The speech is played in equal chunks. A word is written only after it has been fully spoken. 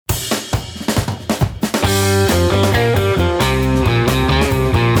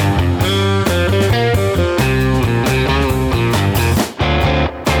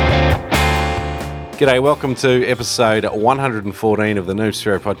G'day, welcome to episode 114 of the Noob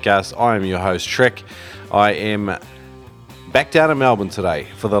Sphero podcast. I am your host, Trek. I am back down in Melbourne today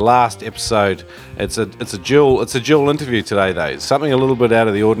for the last episode. It's a dual interview today, though. It's something a little bit out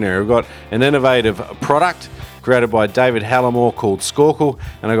of the ordinary. We've got an innovative product created by David Hallimore called Skorkel,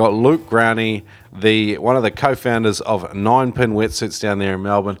 and I got Luke Growney, one of the co-founders of 9pin Wetsuits down there in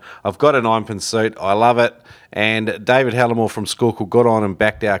Melbourne. I've got a 9pin suit. I love it. And David Hallimore from Skorkel got on and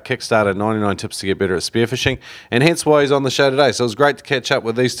backed our Kickstarter 99 Tips to Get Better at Spearfishing, and hence why he's on the show today. So it was great to catch up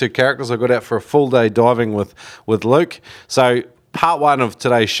with these two characters. I got out for a full day diving with Luke. So part one of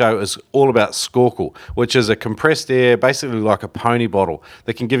today's show is all about Skorkel, which is a compressed air, basically like a pony bottle,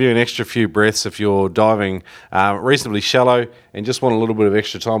 that can give you an extra few breaths if you're diving reasonably shallow and just want a little bit of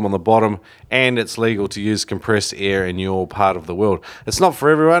extra time on the bottom, and it's legal to use compressed air in your part of the world. It's not for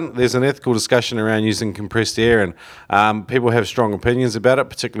everyone. There's an ethical discussion around using compressed air, and people have strong opinions about it,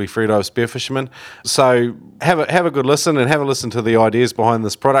 particularly freedive spearfishermen. So have a good listen and have a listen to the ideas behind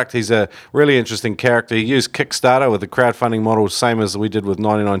this product. He's a really interesting character. He used Kickstarter with the crowdfunding model, same as we did with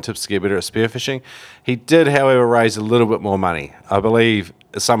 99 Tips to Get Better at Spearfishing. He did, however, raise a little bit more money. I believe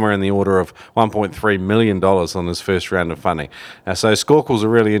somewhere in the order of $1.3 million on his first round of funding. So Skorkel's a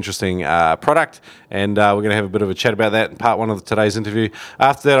really interesting product, and we're going to have a bit of a chat about that in part one of today's interview.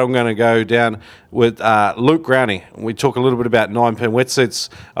 After that, I'm going to go down with Luke Growney. We talk a little bit about 9pin Wetsuits.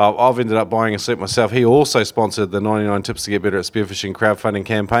 I've ended up buying a suit myself. He also sponsored the 99 Tips to Get Better at Spearfishing crowdfunding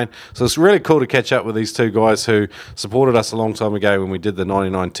campaign. So it's really cool to catch up with these two guys who supported us a long time ago when we did the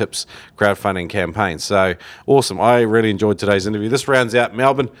 99 Tips crowdfunding campaign. So awesome. I really enjoyed today's interview. This rounds out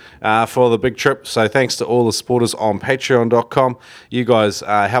Melbourne for the big trip. So thanks to all the supporters on patreon.com. You guys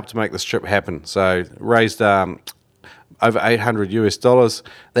helped to make this trip happen. So raised over $800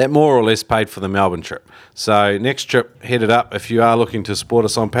 that more or less paid for the Melbourne trip. So next trip headed up. If you are looking to support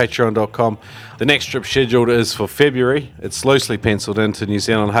us on patreon.com, the next trip scheduled is for February. It's loosely penciled into New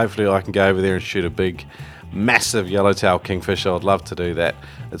Zealand. Hopefully I can go over there and shoot a big, massive yellowtail kingfisher. I'd love to do that.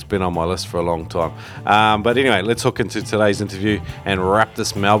 It's been on my list for a long time. But anyway, let's hook into today's interview and wrap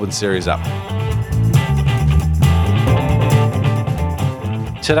this Melbourne series up.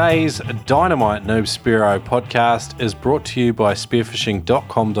 Today's Dynamite Noob Sphero podcast is brought to you by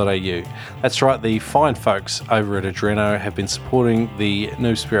spearfishing.com.au. That's right, the fine folks over at Adreno have been supporting the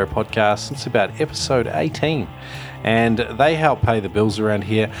Noob Sphero podcast since about episode 18. And they help pay the bills around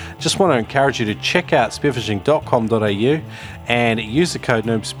here. Just want to encourage you to check out spearfishing.com.au and use the code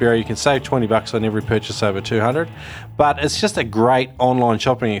NoobSphero. You can save $20 on every purchase over $200. But it's just a great online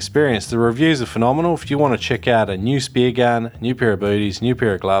shopping experience. The reviews are phenomenal. If you want to check out a new spear gun, new pair of booties, new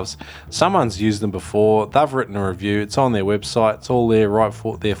pair of gloves, someone's used them before, they've written a review, it's on their website, it's all there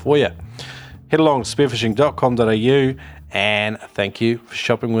there for you. Head along to spearfishing.com.au and thank you for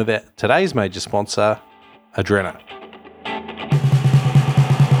shopping with today's major sponsor, Adreno.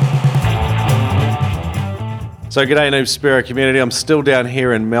 So g'day Noob Sphero community. I'm still down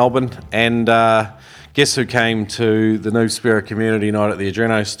here in Melbourne, and guess who came to the Noob Sphero community night at the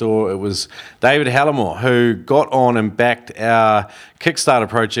Adreno store? It was David Hallimore, who got on and backed our Kickstarter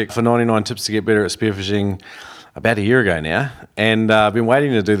project for 99 Tips to Get Better at Spearfishing about a year ago now, and I've been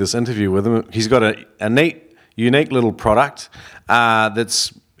waiting to do this interview with him. He's got a neat, unique little product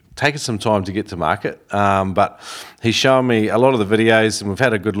that's taken some time to get to market, but he's shown me a lot of the videos and we've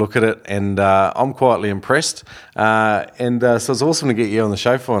had a good look at it, and I'm quietly impressed, so it's awesome to get you on the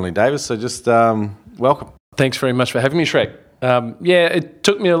show finally, David. So just welcome. Thanks very much for having me, Shrek. It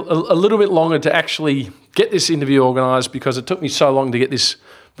took me a little bit longer to actually get this interview organised because it took me so long to get this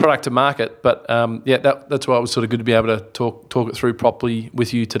product to market, but that's why it was sort of good to be able to talk it through properly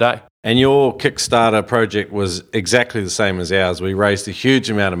with you today. And your Kickstarter project was exactly the same as ours. We raised a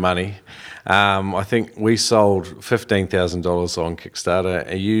huge amount of money. I think we sold $15,000 on Kickstarter,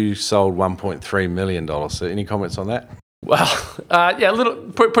 and you sold $1.3 million. So any comments on that? Well,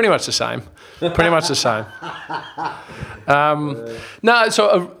 pretty much the same. Pretty much the same.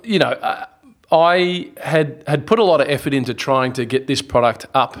 I had put a lot of effort into trying to get this product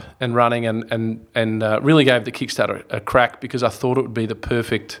up and running, and really gave the Kickstarter a crack because I thought it would be the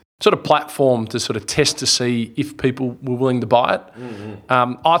perfect sort of platform to sort of test to see if people were willing to buy it.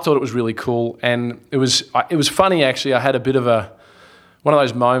 Mm-hmm. I thought it was really cool, and it was funny actually. I had a bit of one of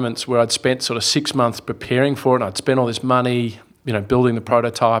those moments where I'd spent sort of 6 months preparing for it, and I'd spent all this money, building the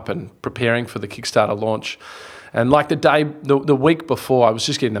prototype and preparing for the Kickstarter launch. And like the week before, I was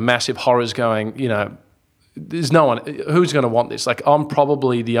just getting the massive horrors going, there's no one who's going to want this. Like, I'm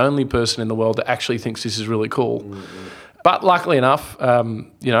probably the only person in the world that actually thinks this is really cool. Mm-hmm. But luckily enough,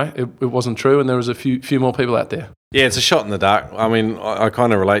 it wasn't true, and there was a few more people out there. Yeah, it's a shot in the dark. I mean, I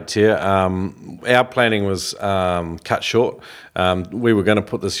kind of relate to you. Our planning was cut short. We were going to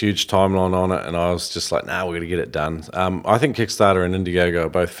put this huge timeline on it, and I was just like, we're going to get it done. I think Kickstarter and Indiegogo are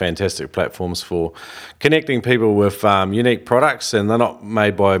both fantastic platforms for connecting people with unique products, and they're not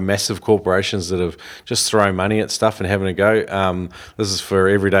made by massive corporations that have just thrown money at stuff and having a go. This is for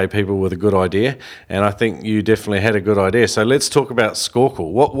everyday people with a good idea, and I think you definitely had a good idea. So let's talk about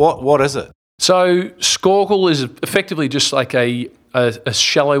Snorkel. What is it? So Snorkel is effectively just like a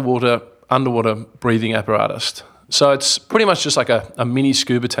shallow water, underwater breathing apparatus. So it's pretty much just like a mini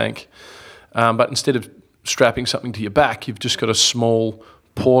scuba tank, but instead of strapping something to your back, you've just got a small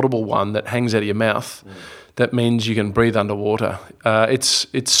portable one that hangs out of your mouth. That means you can breathe underwater.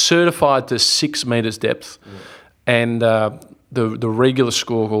 It's certified to 6 meters depth, and the regular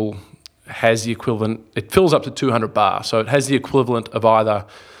Snorkel has the equivalent. It fills up to 200 bar, so it has the equivalent of either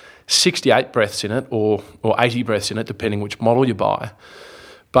 68 breaths in it or 80 breaths in it, depending which model you buy.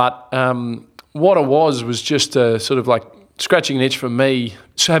 But what it was just sort of like scratching an itch for me,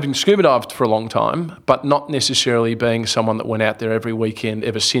 having scuba dived for a long time, but not necessarily being someone that went out there every weekend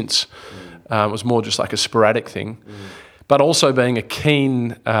ever since. It was more just like a sporadic thing. But also being a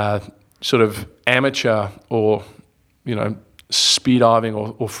keen sort of amateur or, speed diving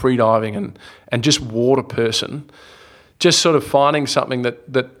or free diving and just water person, just sort of finding something that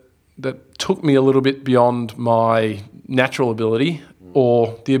took me a little bit beyond my natural ability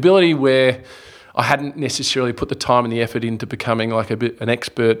or the ability where I hadn't necessarily put the time and the effort into becoming like an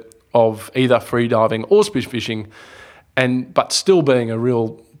expert of either free diving or spearfishing, but still being a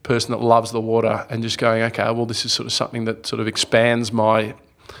real person that loves the water and just going, okay, well, this is sort of something that sort of expands my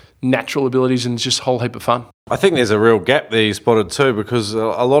natural abilities and it's just a whole heap of fun. I think there's a real gap there you spotted too, because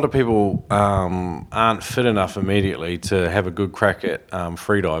a lot of people aren't fit enough immediately to have a good crack at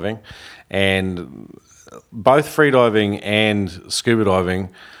freediving, and both freediving and scuba diving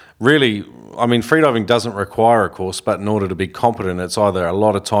really, I mean, freediving doesn't require a course, but in order to be competent, it's either a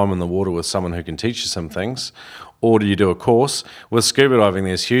lot of time in the water with someone who can teach you some things, or do you do a course? With scuba diving,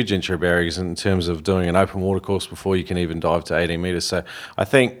 there's huge entry barriers in terms of doing an open water course before you can even dive to 18 metres. So I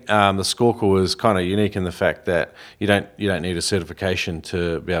think the Snorkel is kind of unique in the fact that you don't need a certification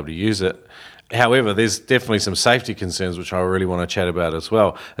to be able to use it. However, there's definitely some safety concerns which I really want to chat about as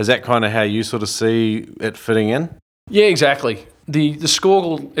well. Is that kind of how you sort of see it fitting in? Yeah, exactly. The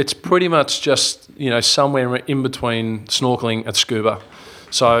Snorkel, it's pretty much just, somewhere in between snorkeling and scuba.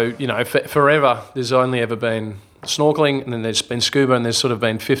 So, forever, there's only ever been snorkeling, and then there's been scuba, and there's sort of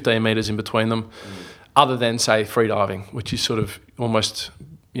been 15 metres in between them, other than, say, free diving, which is sort of almost,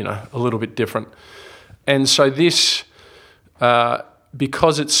 a little bit different. And so this,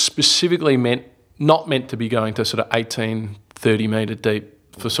 because it's specifically not meant to be going to sort of 18, 30 metre deep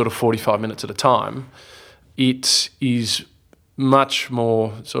for sort of 45 minutes at a time, it is much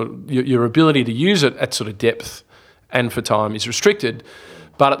more sort of your ability to use it at sort of depth and for time is restricted.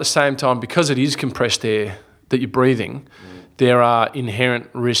 But at the same time, because it is compressed air that you're breathing, there are inherent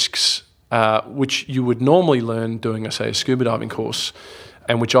risks which you would normally learn doing, say, a scuba diving course,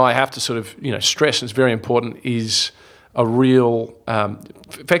 and which I have to sort of stress, and it's very important, is a real,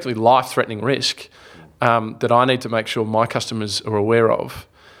 effectively life-threatening risk that I need to make sure my customers are aware of.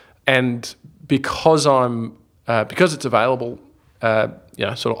 And because it's available,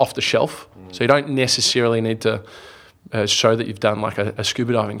 sort of off the shelf, so you don't necessarily need to show that you've done like a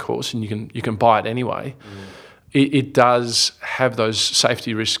scuba diving course, and you can buy it anyway. It does have those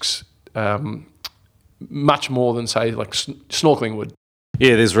safety risks much more than, say, like snorkeling would.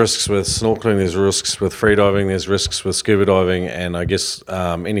 Yeah, there's risks with snorkeling, there's risks with freediving, there's risks with scuba diving, and I guess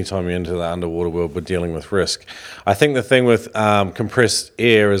anytime you're into the underwater world, we're dealing with risk. I think the thing with compressed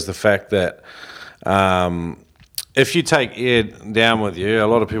air is the fact that if you take air down with you, a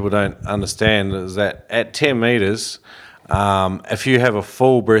lot of people don't understand is that at 10 metres, if you have a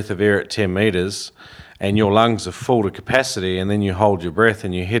full breath of air at 10 metres and your lungs are full to capacity and then you hold your breath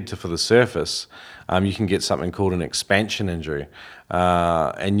and you head for the surface, you can get something called an expansion injury.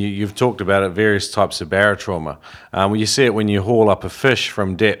 And you've talked about it, various types of barotrauma. You see it when you haul up a fish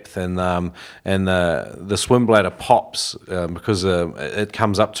from depth and the swim bladder pops because it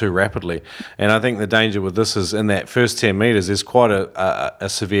comes up too rapidly. And I think the danger with this is in that first 10 metres, there's quite a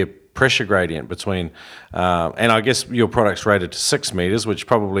severe pressure gradient between, and I guess your product's rated to 6 metres, which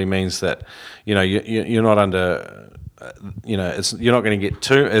probably means that you're not under. You're not going to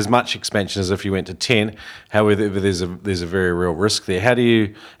get as much expansion as if you went to 10. However, there's a very real risk there. How do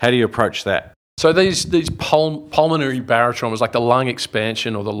you approach that? So these pulmonary barotraumas, like the lung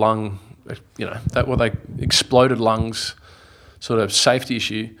expansion or the lung, that exploded lungs, sort of safety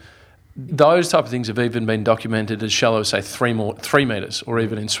issue. Those type of things have even been documented as shallow as, say, 3 meters, or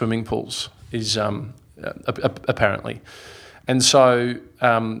even in swimming pools, is apparently. And so,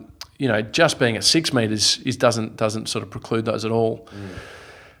 just being at 6 meters doesn't sort of preclude those at all.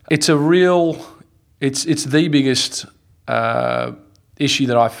 It's it's the biggest issue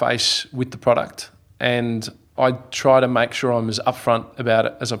that I face with the product, and I try to make sure I'm as upfront about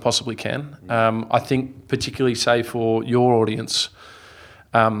it as I possibly can. I think particularly, say, for your audience,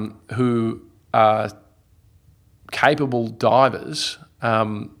 who are capable divers,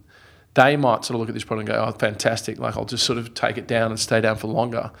 they might sort of look at this product and go, "Oh, fantastic! Like, I'll just sort of take it down and stay down for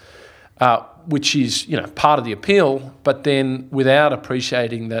longer," which is, part of the appeal. But then, without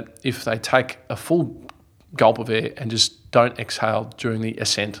appreciating that, if they take a full gulp of air and just don't exhale during the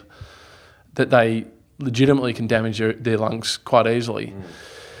ascent, that they legitimately can damage their lungs quite easily.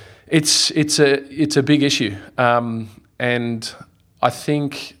 It's a big issue, and I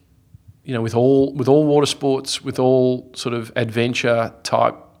think, with all water sports, with all sort of adventure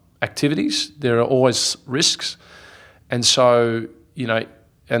type activities, there are always risks, and so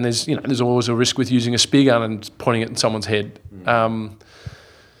and there's always a risk with using a spear gun and pointing it in someone's head.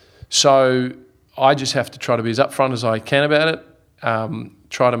 So I just have to try to be as upfront as I can about it.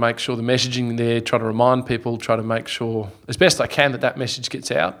 Try to make sure the messaging there. Try to remind people. Try to make sure as best I can that message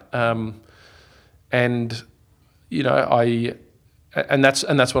gets out. And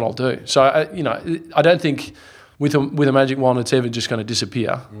that's what I'll do. So I don't think with a magic wand it's ever just going to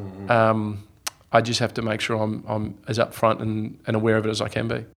disappear. I just have to make sure I'm as upfront and aware of it as I can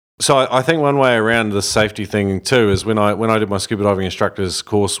be. So I think one way around the safety thing too is when I did my scuba diving instructors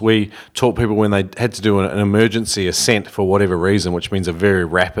course, we taught people when they had to do an emergency ascent for whatever reason, which means a very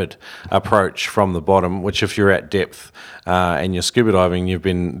rapid approach from the bottom, which if you're at depth and you're scuba diving, you've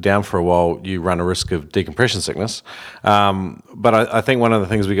been down for a while, you run a risk of decompression sickness. But I think one of the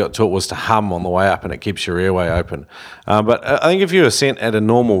things we got taught was to hum on the way up, and it keeps your airway open. But I think if you ascent at a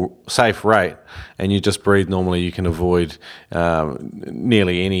normal, safe rate and you just breathe normally, you can avoid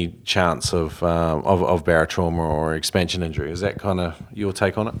nearly any chance of barotrauma or expansion injury. Is that kind of your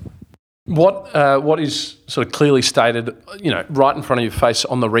take on it? What is sort of clearly stated, right in front of your face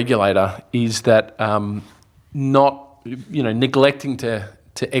on the regulator is that not neglecting to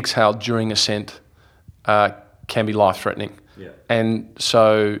exhale during ascent can be life-threatening. Yeah. And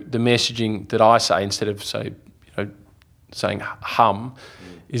so the messaging that I say, instead of saying hum,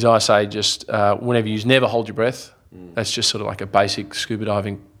 is I say just whenever you use, never hold your breath. That's just sort of like a basic scuba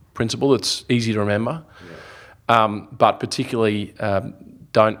diving principle. It's easy to remember. Yeah. But particularly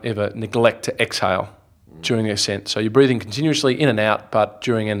don't ever neglect to exhale during the ascent. So you're breathing continuously in and out, but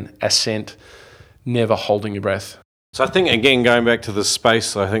during an ascent, never holding your breath. So I think, again, going back to the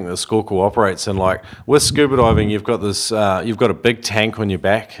space I think the Skorkel operates in, like with scuba diving, you've got this, you've got a big tank on your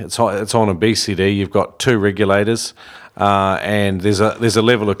back. It's on a BCD. You've got 2 regulators, and there's a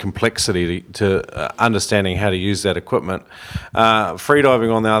level of complexity to understanding how to use that equipment.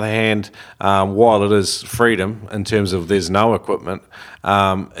 Freediving, on the other hand, while it is freedom in terms of there's no equipment,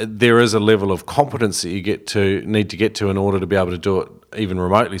 there is a level of competence that you need to get to in order to be able to do it even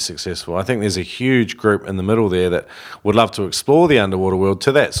remotely successful. I think there's a huge group in the middle there that would love to explore the underwater world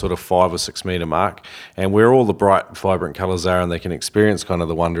to that sort of 5 or 6 metre mark, and where all the bright, vibrant colours are, and they can experience kind of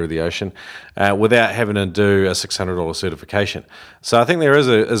the wonder of the ocean without having to do a $600 certification. So I think there is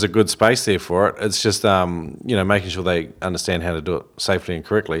a good space there for it. It's just making sure they understand how to do it safely and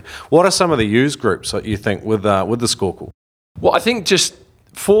correctly. What are some of the use groups that you think with the Skorkel? Well, I think just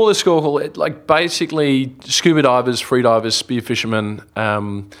for the Skorkel, like basically scuba divers, free divers, spear fishermen,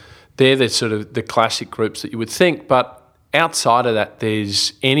 they're the sort of the classic groups that you would think. But outside of that,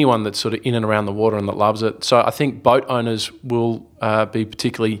 there's anyone that's sort of in and around the water and that loves it. So I think boat owners will be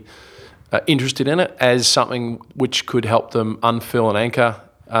particularly interested in it as something which could help them unfoul an anchor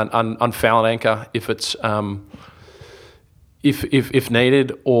if it's if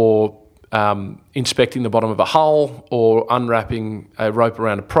needed, or inspecting the bottom of a hull, or unwrapping a rope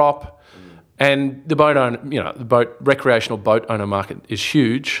around a prop. And the boat owner, the recreational boat owner market is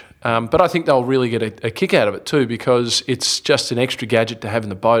huge. But I think they'll really get a kick out of it too, because it's just an extra gadget to have in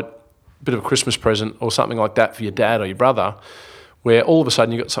the boat, a bit of a Christmas present or something like that for your dad or your brother, where all of a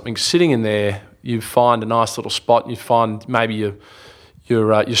sudden you've got something sitting in there, you find a nice little spot, you find maybe you're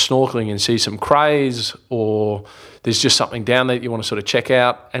snorkeling and see some crays, or there's just something down there that you want to sort of check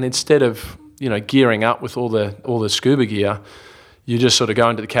out, and instead of gearing up with all the scuba gear, you just sort of go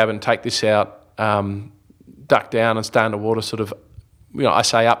into the cabin, take this out, duck down and stay underwater sort of, I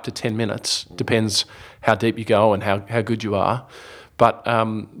say up to 10 minutes, depends how deep you go and how good you are. but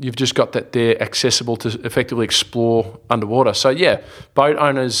you've just got that there accessible to effectively explore underwater. So yeah, boat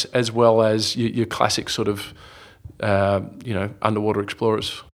owners as well as your classic sort of underwater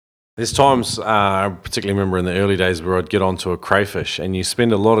explorers. There's times, I particularly remember in the early days, where I'd get onto a crayfish and you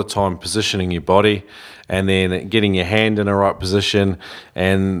spend a lot of time positioning your body and then getting your hand in the right position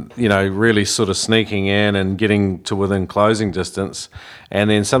and, really sort of sneaking in and getting to within closing distance. And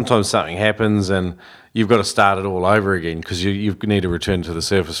then sometimes something happens and you've got to start it all over again because you need to return to the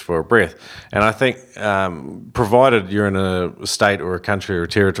surface for a breath. And I think provided you're in a state or a country or a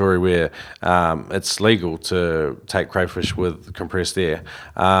territory where it's legal to take crayfish with compressed air,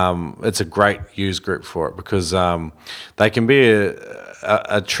 it's a great use group for it because they can be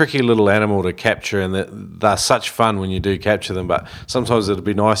a tricky little animal to capture, and they're such fun when you do capture them, but sometimes it'd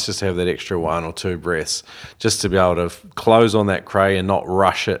be nice just to have that extra 1 or 2 breaths just to be able to close on that cray and not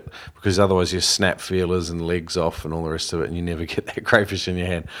rush it, because otherwise you snap feelers and legs off and all the rest of it and you never get that crayfish in your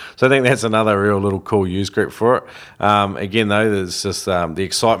hand. So I think that's another real little cool use group for it. Again though, there's just the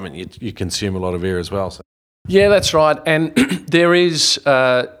excitement, you consume a lot of air as well. So. Yeah, that's right. And there is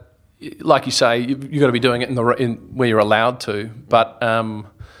like you say, you've got to be doing it in where you're allowed to. But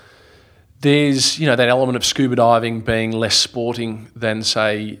there's that element of scuba diving being less sporting than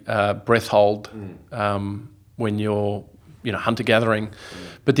say breath hold when you're hunter gathering.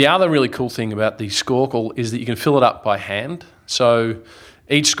 But the other really cool thing about the Skorkel is that you can fill it up by hand. So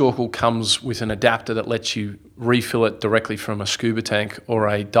each Skorkel comes with an adapter that lets you refill it directly from a scuba tank or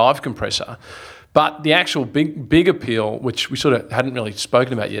a dive compressor. But the actual big appeal, which we sort of hadn't really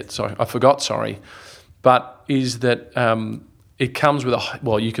spoken about yet, but is that it comes with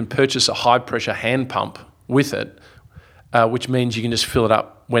you can purchase a high pressure hand pump with it, which means you can just fill it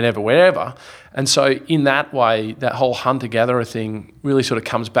up wherever. And so in that way, that whole hunter-gatherer thing really sort of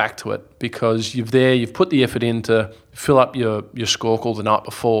comes back to it, because you've put the effort in to fill up your Skorkel the night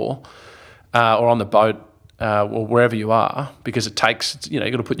before or on the boat, or wherever you are, because it takes, you've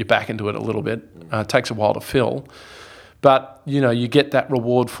got to put your back into it a little bit. It takes a while to fill. But, you get that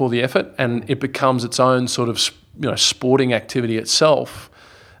reward for the effort, and it becomes its own sort of, sporting activity itself.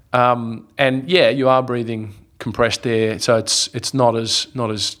 And yeah, you are breathing compressed air, so it's not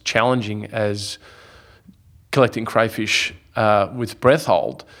as challenging as collecting crayfish with breath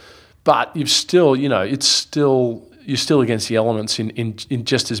hold. But you've still, you're still against the elements in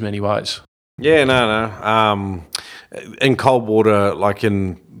just as many ways. Yeah, no. In cold water, like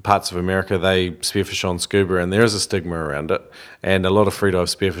in parts of America, they spearfish on scuba, and there is a stigma around it. And a lot of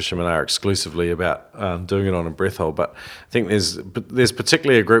freedive spearfishermen are exclusively about doing it on a breath hold. But I think there's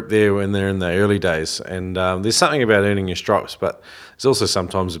particularly a group there when they're in the early days, and there's something about earning your stripes, but it's also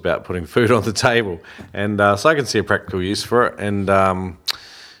sometimes about putting food on the table. And so I can see a practical use for it. And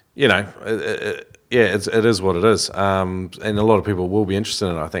it is what it is, and a lot of people will be interested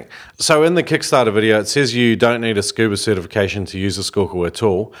in it, I think. So in the Kickstarter video, it says you don't need a scuba certification to use a Skorkel at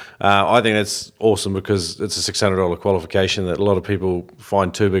all. I think that's awesome, because it's a $600 qualification that a lot of people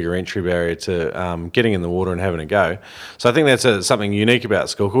find too big an entry barrier to getting in the water and having a go. So I think that's something unique about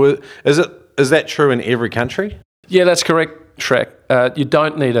Skorkel. Is that true in every country? Yeah, that's correct, Shrek. You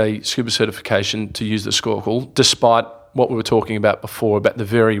don't need a scuba certification to use the Skorkel, despite what we were talking about before, about the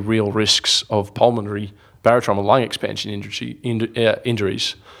very real risks of pulmonary barotrauma lung expansion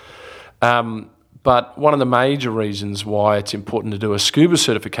injuries. But one of the major reasons why it's important to do a scuba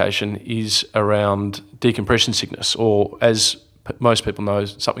certification is around decompression sickness, or as most people know,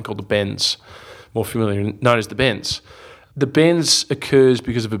 something called the bends, more familiarly known as the bends. The bends occurs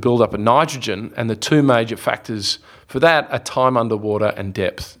because of a buildup of nitrogen, and the two major factors for that are time underwater and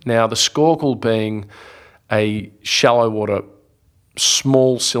depth. Now, the Skorkel being a shallow water,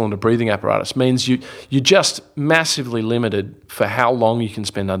 small cylinder breathing apparatus means you're just massively limited for how long you can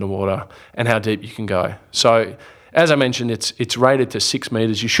spend underwater and how deep you can go. So, as I mentioned, it's rated to 6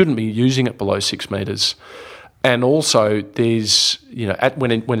 meters. You shouldn't be using it below 6 meters. And also, there's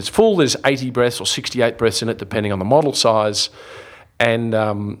when it's full, there's 80 breaths or 68 breaths in it, depending on the model size,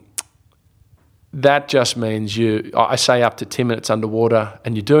 and that just means I say up to 10 minutes underwater,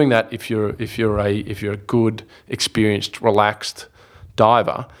 and you're doing that if you're a good, experienced, relaxed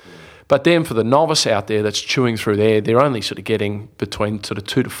diver. But then for the novice out there that's chewing through there, they're only sort of getting between sort of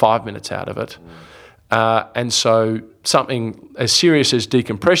 2 to 5 minutes out of it. And so something as serious as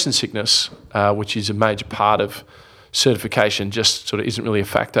decompression sickness, which is a major part of certification, just sort of isn't really a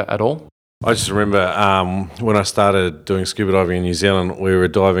factor at all. I just remember when I started doing scuba diving in New Zealand, we were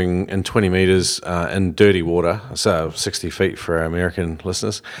diving in 20 metres in dirty water, so 60 feet for our American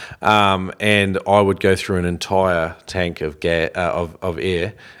listeners, and I would go through an entire tank of of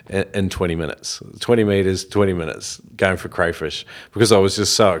air in 20 minutes. 20 metres, 20 minutes, going for crayfish, because I was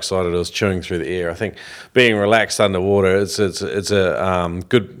just so excited. I was chewing through the air. I think being relaxed underwater, it's a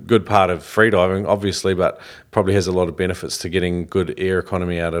good part of freediving, obviously, but probably has a lot of benefits to getting good air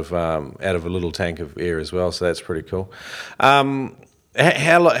economy out of a little tank of air as well. So that's pretty cool.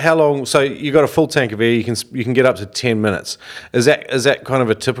 How long? So you got a full tank of air. You can get up to 10 minutes. Is that kind of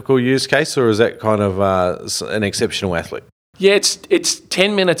a typical use case, or is that kind of an exceptional athlete? Yeah, it's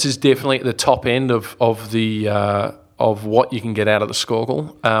 10 minutes is definitely at the top end of what you can get out of the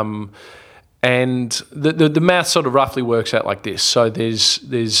snorkel. And the math sort of roughly works out like this. So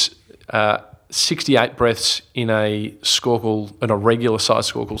there's 68 breaths in a snorkel, in a regular size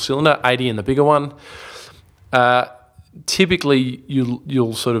snorkel cylinder, 80 in the bigger one. Typically,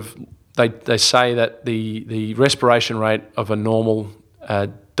 you'll sort of they say that the respiration rate of a normal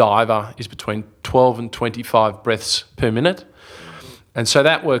diver is between 12 and 25 breaths per minute, and so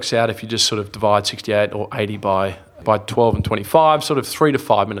that works out if you just sort of divide 68 or 80 by 12 and 25, sort of 3 to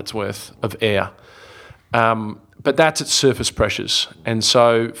 5 minutes worth of air. But that's at surface pressures. And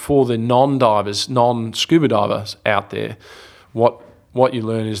so for the non-divers, non-scuba divers out there, what you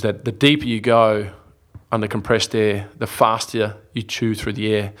learn is that the deeper you go under compressed air, the faster you chew through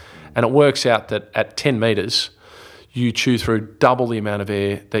the air. And it works out that at 10 metres, you chew through double the amount of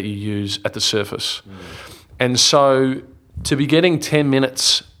air that you use at the surface. And so to be getting 10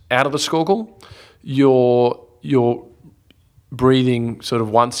 minutes out of the snorkel, you're breathing sort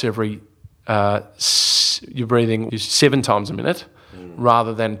of once every you're breathing 7 times a minute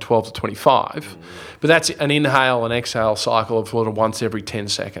rather than 12 to 25. But that's an inhale and exhale cycle of sort of once every 10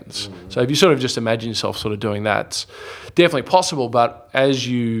 seconds. So if you sort of just imagine yourself sort of doing that, it's definitely possible. But as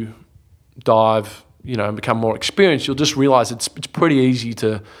you dive, and become more experienced, you'll just realize it's pretty easy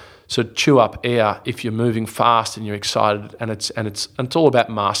to sort of chew up air if you're moving fast and you're excited, and it's all about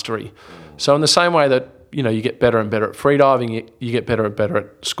mastery. So in the same way that you get better and better at freediving, you get better and better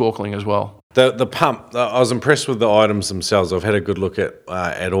at snorkeling as well. The pump, I was impressed with the items themselves. I've had a good look at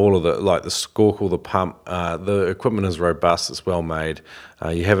all of the snorkel, the pump. The equipment is robust. It's well made.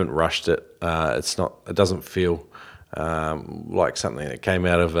 You haven't rushed it. It doesn't feel like something that came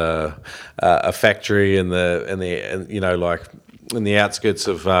out of a factory in the outskirts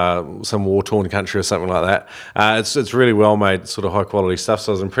of some war-torn country or something like that. It's really well made, sort of high quality stuff.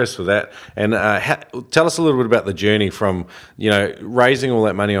 So I was impressed with that. And tell us a little bit about the journey from raising all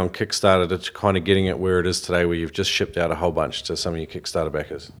that money on Kickstarter to kind of getting it where it is today, where you've just shipped out a whole bunch to some of your Kickstarter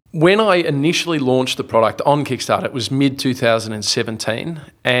backers. When I initially launched the product on Kickstarter, it was mid-2017,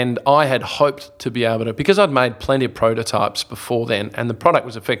 and I had hoped to be able to, because I'd made plenty of prototypes before then, and the product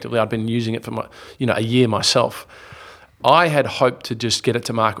was effectively, I'd been using it for a year myself. I had hoped to just get it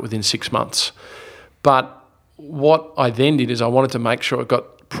to market within 6 months. But what I then did is I wanted to make sure it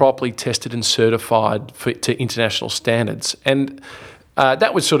got properly tested and certified to international standards. And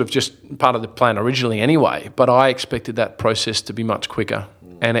that was sort of just part of the plan originally anyway, but I expected that process to be much quicker.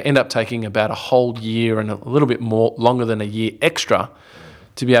 And it ended up taking about a whole year and a little bit more, longer than a year extra,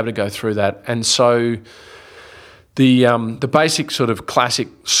 to be able to go through that. And so the basic sort of classic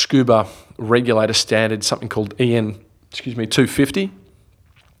scuba regulator standard, something called EN 250,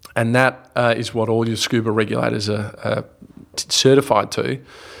 and that is what all your scuba regulators are certified to.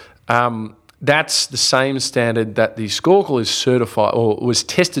 That's the same standard that the snorkel is certified or was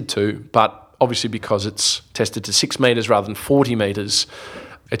tested to, but obviously because it's tested to 6 metres rather than 40 metres,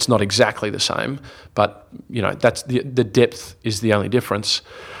 it's not exactly the same. But that's the depth is the only difference.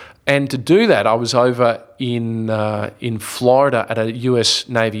 And to do that, I was over in Florida at a US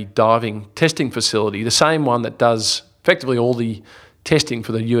Navy diving testing facility, the same one that does effectively all the testing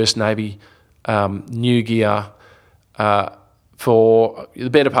for the US Navy new gear for the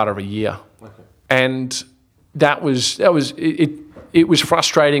better part of a year. Okay. And that was it was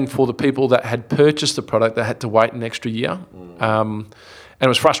frustrating for the people that had purchased the product that had to wait an extra year. And it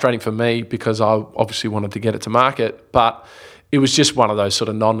was frustrating for me because I obviously wanted to get it to market, but it was just one of those sort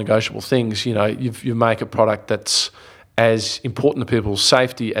of non-negotiable things. You make a product that's as important to people's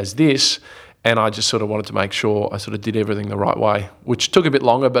safety as this, And I just sort of wanted to make sure I sort of did everything the right way, which took a bit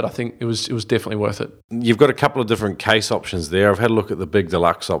longer, but I think it was definitely worth it. You've got a couple of different case options there. I've had a look at the big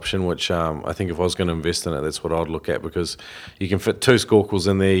deluxe option, which I think if I was going to invest in it, that's what I'd look at, because you can fit 2 Skorkels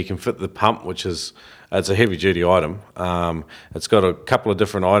in there. You can fit the pump, which is it's a heavy-duty item. It's got a couple of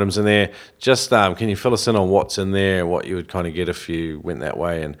different items in there. Just can you fill us in on what's in there and what you would kind of get if you went that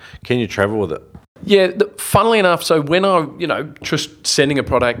way, and can you travel with it? Yeah, funnily enough, so when I, just sending a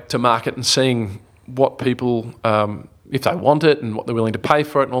product to market and seeing what people, if they want it and what they're willing to pay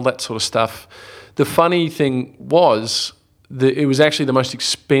for it and all that sort of stuff, the funny thing was that it was actually the most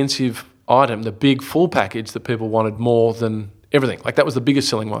expensive item, the big full package, that people wanted more than everything. Like, that was the biggest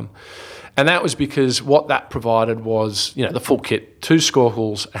selling one. And that was because what that provided was, the full kit: 2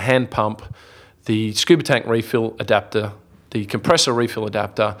 Skorkels, a hand pump, the scuba tank refill adapter, the compressor refill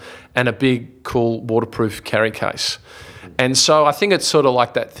adapter, and a big, cool, waterproof carry case. And so I think it's sort of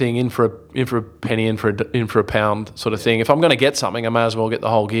like that thing, in for a penny, in for a pound sort of thing. If I'm going to get something, I may as well get the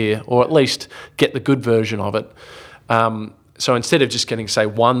whole gear, or at least get the good version of it. So instead of just getting, say,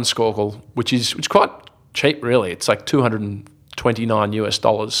 1 Skorkel, which is quite cheap, really, it's like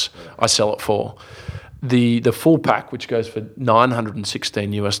 $229 I sell it for. The full pack, which goes for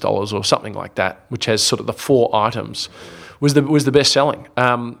 $916 or something like that, which has sort of the 4 items, was the best selling.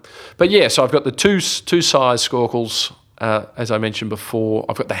 But yeah, so I've got the two size Skorkels, as I mentioned before.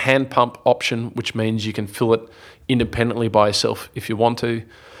 I've got the hand pump option, which means you can fill it independently by yourself if you want to.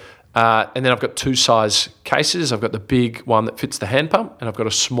 And then I've got 2 size cases. I've got the big one that fits the hand pump, and I've got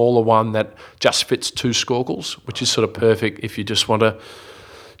a smaller one that just fits 2 Skorkels, which is sort of perfect if you just want to,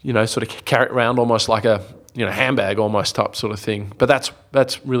 sort of carry it around almost like a, handbag almost type sort of thing. But that's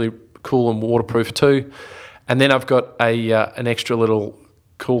really cool and waterproof too. And then I've got an extra little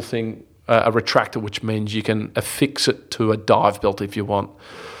cool thing, a retractor, which means you can affix it to a dive belt if you want.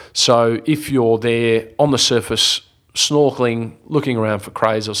 So if you're there on the surface snorkeling, looking around for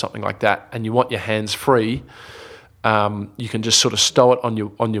crays or something like that, and you want your hands free, you can just sort of stow it on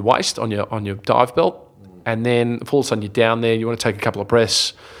your waist, on your dive belt, and then if all of a sudden you're down there, you want to take a couple of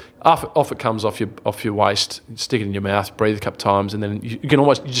breaths, off it comes off your waist, stick it in your mouth, breathe a couple of times, and then you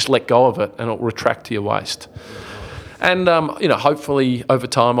just let go of it and it'll retract to your waist. And hopefully over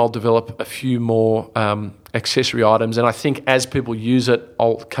time I'll develop a few more accessory items, and I think as people use it,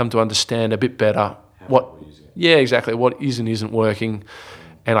 I'll come to understand a bit better what is and isn't working.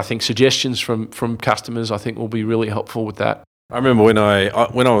 And I think suggestions from customers, I think, will be really helpful with that. I remember when I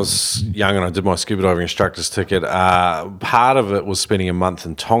was young and I did my scuba diving instructor's ticket, part of it was spending a month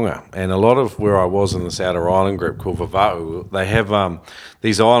in Tonga, and a lot of where I was in this outer island group called Vava'u, they have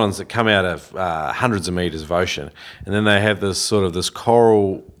these islands that come out of hundreds of metres of ocean, and then they have this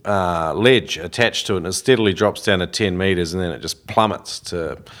coral ledge attached to it, and it steadily drops down to 10 metres, and then it just plummets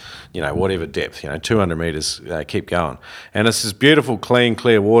to whatever depth, 200 metres, keep going. And it's this beautiful,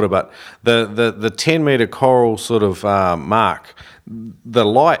 clear water, but the 10 metre coral sort of mark, the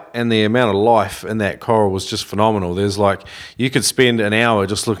light and the amount of life in that coral was just phenomenal. There's you could spend an hour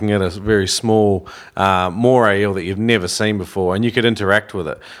just looking at a very small moray eel that you've never seen before, and you could interact with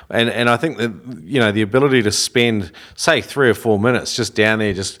it. And I think that, the ability to spend, say, 3 or 4 minutes just down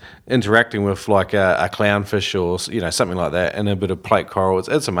there, just interacting with like a clownfish or something like that, and a bit of plate coral,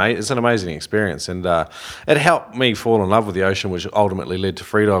 it's amazing. It's an amazing experience, and it helped me fall in love with the ocean, which ultimately led to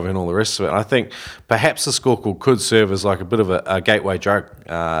freediving and all the rest of it. And I think perhaps the Skorkel could serve as like a bit of a gateway drug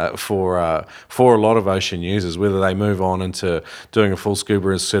for a lot of ocean users, whether they move on into doing a full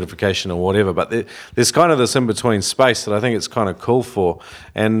scuba certification or whatever. But there's kind of this in between space that I think it's kind of cool for,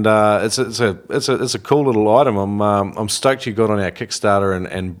 and it's a cool little item. I'm stoked you got on our Kickstarter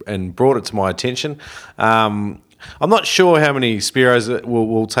and brought it to my attention. I'm not sure how many Spearos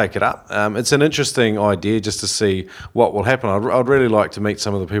will take it up. It's an interesting idea just to see what will happen. I'd really like to meet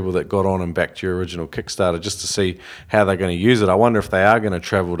some of the people that got on and backed your original Kickstarter just to see how they're going to use it. I wonder if they are going to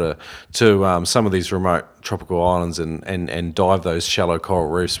travel to some of these remote tropical islands and dive those shallow coral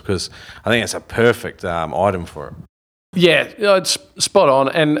reefs, because I think it's a perfect item for it. Yeah, it's spot on.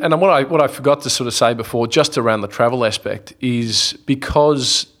 And what I forgot to sort of say before, just around the travel aspect, is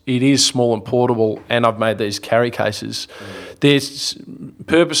because it is small and portable, and I've made these carry cases, they're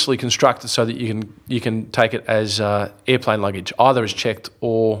purposely constructed so that you can take it as airplane luggage, either as checked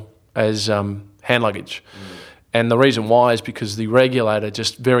or as hand luggage. And the reason why is because the regulator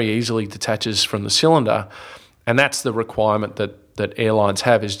just very easily detaches from the cylinder, and that's the requirement that airlines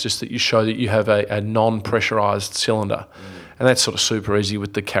have, is just that you show that you have a non-pressurised cylinder. And that's sort of super easy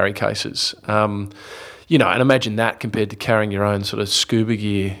with the carry cases. And imagine that compared to carrying your own sort of scuba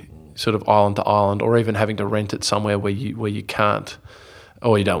gear, sort of island to island, or even having to rent it somewhere where you can't.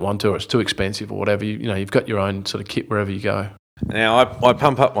 or you don't want to, or it's too expensive or whatever, you've got your own sort of kit wherever you go. Now, I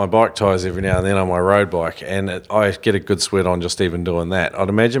pump up my bike tyres every now and then on my road bike, and I get a good sweat on just even doing that. I'd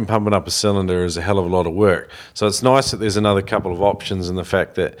imagine pumping up a cylinder is a hell of a lot of work. So it's nice that there's another couple of options in the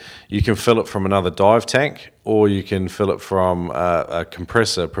fact that you can fill it from another dive tank, or you can fill it from a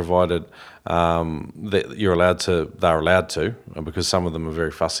compressor, provided that they're allowed to, because some of them are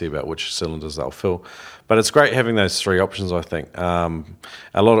very fussy about which cylinders they'll fill. But it's great having those three options, I think.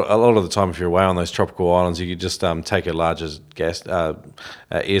 A lot of the time, if you're away on those tropical islands, you could just take a larger gas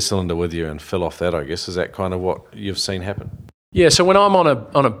air cylinder with you and fill off that, I guess. Is that kind of what you've seen happen? Yeah, so when I'm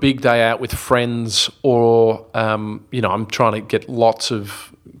on a big day out with friends, or I'm trying to get lots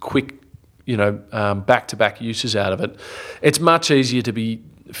of quick, back-to-back uses out of it, it's much easier to be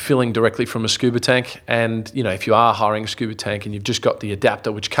filling directly from a scuba tank. And if you are hiring a scuba tank and you've just got the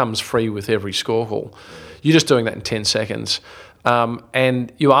adapter, which comes free with every snorkel, you're just doing that in 10 seconds.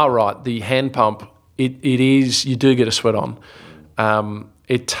 And you are right, the hand pump, it is, you do get a sweat on.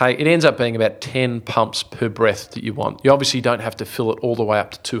 It ends up being about 10 pumps per breath that you want. You obviously don't have to fill it all the way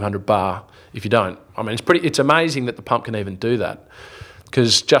up to 200 bar if you don't. I mean, it's amazing that the pump can even do that.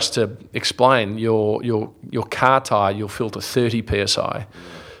 Because just to explain, your car tyre, you'll fill to 30 psi,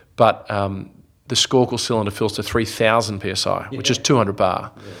 but the Snorkel cylinder fills to 3,000 psi, which is 200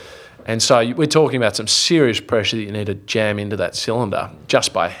 bar. Yeah. And so we're talking about some serious pressure that you need to jam into that cylinder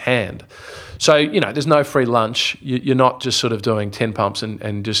just by hand. So, there's no free lunch. You're not just sort of doing 10 pumps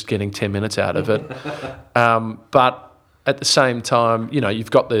and just getting 10 minutes out of it. But at the same time,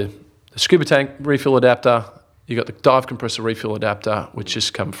 you've got the scuba tank refill adapter, you've got the dive compressor refill adapter, which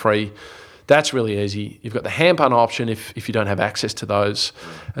just come free. That's really easy. You've got the hand pump option if you don't have access to those.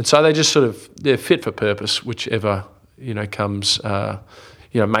 And so they just they're fit for purpose, whichever, comes,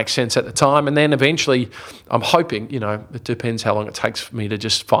 makes sense at the time. And then eventually, I'm hoping, it depends how long it takes for me to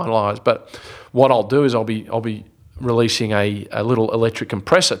just finalise. But what I'll do is I'll be releasing a little electric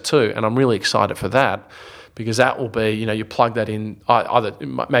compressor too, and I'm really excited for that, because that will be, you plug that in either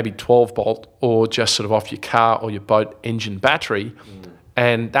maybe 12 volt or just sort of off your car or your boat engine battery.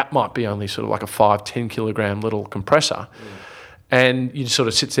 And that might be only sort of like a 5-10 kilogram little compressor. And you just sort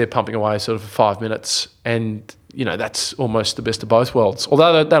of sits there pumping away sort of for 5 minutes, and that's almost the best of both worlds.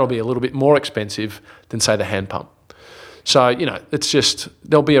 Although that'll be a little bit more expensive than, say, the hand pump. So it's just,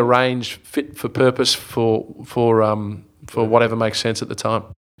 there'll be a range fit for purpose for whatever makes sense at the time.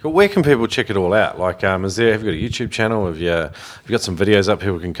 Where can people check it all out? Like, have you got a YouTube channel? Have you got some videos up?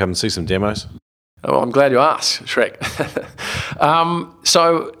 People can come and see some demos. Oh, I'm glad you asked, Shrek.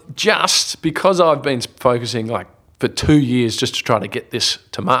 So just because I've been focusing for 2 years just to try to get this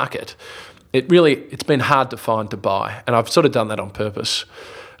to market, it's been hard to find to buy, and I've sort of done that on purpose.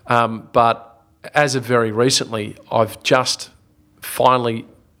 But as of very recently, I've just finally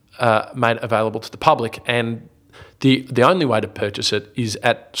made it available to the public, and the only way to purchase it is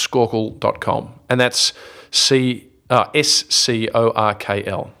at snorkel.com, and that's SCORKL,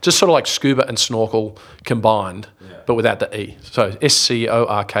 just sort of like scuba and snorkel combined, but without the E. So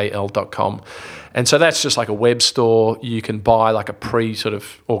SCORKL.com. And so that's just like a web store. You can buy like a sort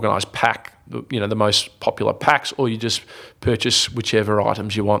of organised pack, the most popular packs, or you just purchase whichever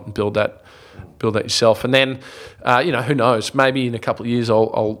items you want and build that yourself. And then, who knows? Maybe in a couple of years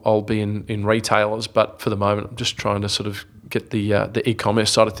I'll be in retailers, but for the moment I'm just trying to sort of get the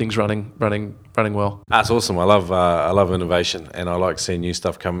e-commerce side of things running well. That's awesome. I love innovation, and I like seeing new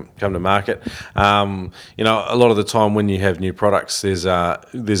stuff come to market. A lot of the time when you have new products, there's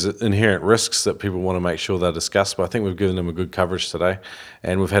inherent risks that people want to make sure they're discussed. But I think we've given them a good coverage today,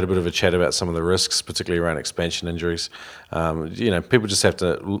 and we've had a bit of a chat about some of the risks, particularly around expansion injuries. People just have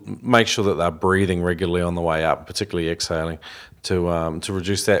to make sure that they're breathing regularly on the way up, particularly exhaling, to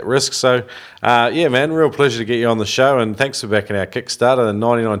reduce that risk. So, man, real pleasure to get you on the show, and thanks for backing our Kickstarter. The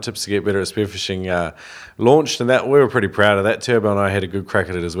 99 Tips to Get Better at Spearfishing launched, and that we were pretty proud of that. Turbo and I had a good crack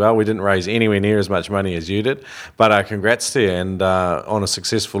at it as well. We didn't raise anywhere near as much money as you did, but congrats to you, and on a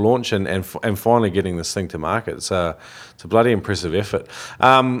successful launch and finally getting this thing to market. It's a bloody impressive effort.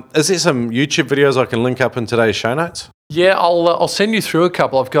 Is there some YouTube videos I can link up in today's show notes? Yeah, I'll send you through a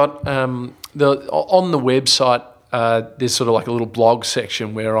couple. I've got on the website. There's sort of like a little blog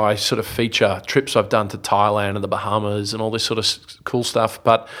section where I sort of feature trips I've done to Thailand and the Bahamas and all this sort of cool stuff.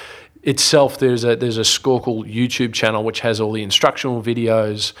 But itself, there's a Snorkel YouTube channel which has all the instructional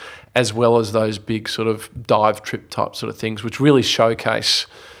videos, as well as those big sort of dive trip type sort of things, which really showcase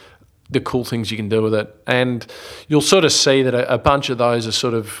the cool things you can do with it. And you'll sort of see that a bunch of those are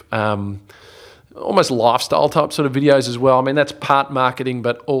sort of almost lifestyle type sort of videos as well. I mean, that's part marketing,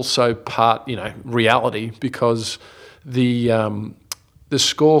 but also part, reality, because the the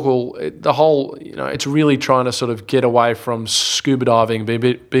snorkel, the whole, it's really trying to sort of get away from scuba diving, be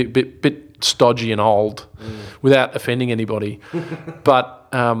a bit stodgy and old without offending anybody. But,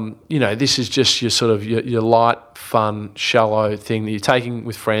 this is just your light, fun, shallow thing that you're taking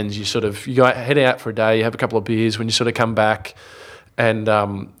with friends. You go head out for a day, you have a couple of beers when you sort of come back. And,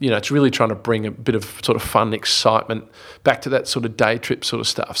 it's really trying to bring a bit of sort of fun, excitement back to that sort of day trip sort of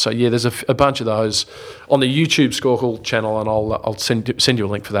stuff. So, yeah, there's a bunch of those on the YouTube Snorkel channel, and I'll send you a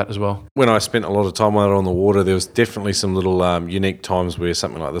link for that as well. When I spent a lot of time out on the water, there was definitely some little unique times where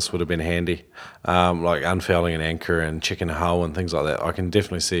something like this would have been handy, like unfouling an anchor and checking a hull and things like that. I can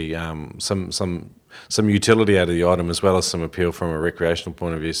definitely see some utility out of the item, as well as some appeal from a recreational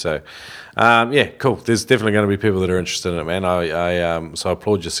point of view. So, cool. There's definitely going to be people that are interested in it, man. So I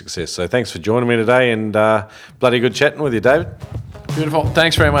applaud your success. So thanks for joining me today, and bloody good chatting with you, David. Beautiful.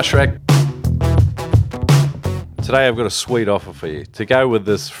 Thanks very much, Shrek. Today I've got a sweet offer for you. To go with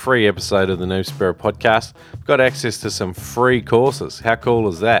this free episode of the Noobsparrow podcast, I've got access to some free courses. How cool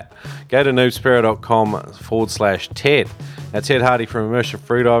is that? Go to noobsparrow.com/Ted. Now, Ted Hardy from Immersion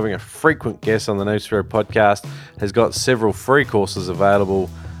Freediving, a frequent guest on the Noobsparrow podcast, has got several free courses available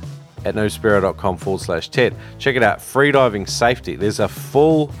at noobsparrow.com/Ted. Check it out, Freediving Safety. There's a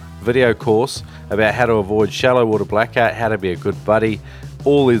full video course about how to avoid shallow water blackout, how to be a good buddy,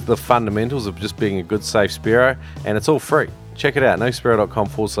 all is the fundamentals of just being a good, safe Sparrow, and it's all free. Check it out,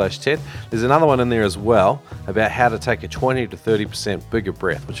 noobsparrow.com/Ted. There's another one in there as well about how to take a 20 to 30% bigger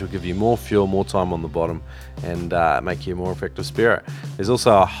breath, which will give you more fuel, more time on the bottom, and make you a more effective Sparrow. There's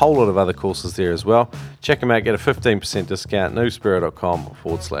also a whole lot of other courses there as well. Check them out, get a 15% discount,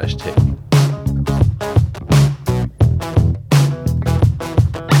 noobsparrow.com/Ted.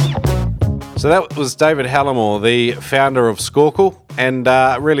 So that was David Hallamore, the founder of Snorkel, and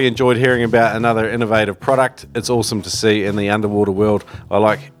really enjoyed hearing about another innovative product. It's awesome to see in the underwater world. I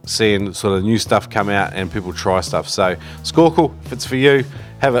like seeing sort of new stuff come out and people try stuff. So Snorkel, if it's for you,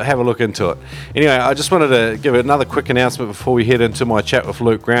 have a look into it. Anyway, I just wanted to give another quick announcement before we head into my chat with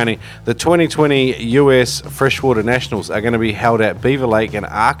Luke Growney. The 2020 US Freshwater Nationals are going to be held at Beaver Lake in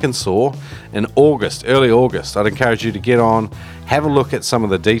Arkansas in August, early August. I'd encourage you to get on, have a look at some of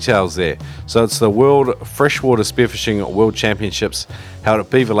the details there. So it's the World Freshwater Spearfishing World Championships held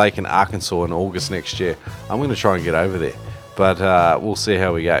at Beaver Lake in Arkansas in August next year. I'm going to try and get over there, but we'll see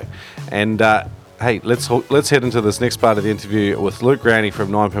how we go. And hey, let's head into this next part of the interview with Luke Growney from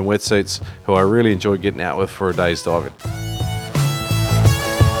 9 Pin Wetsuits, who I really enjoyed getting out with for a day's diving.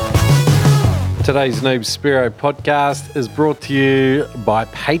 Today's Noobsparrow podcast is brought to you by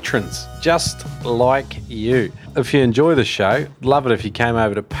patrons just like you. If you enjoy the show, love it if you came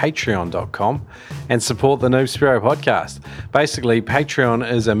over to patreon.com and support the Noobsparrow podcast. Basically,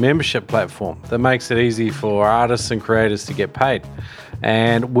 Patreon is a membership platform that makes it easy for artists and creators to get paid.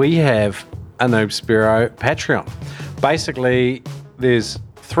 And we have a Noobsparrow Patreon. Basically, there's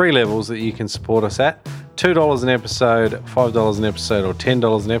 3 levels that you can support us at. $2 an episode, $5 an episode, or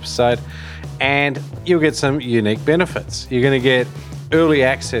 $10 an episode. And you'll get some unique benefits. You're going to get early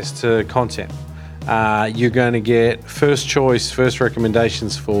access to content. You're going to get first choice, first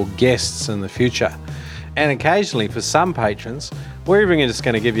recommendations for guests in the future. And occasionally, for some patrons, we're even just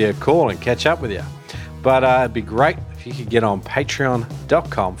going to give you a call and catch up with you. But it'd be great if you could get on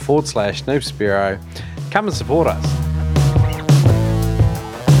patreon.com/Noobsparrow. Come and support us.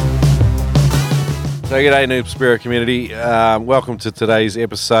 So g'day Noobsparrow community. Welcome to today's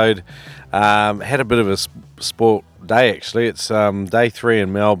episode. Had a bit of a sport day actually. It's day 3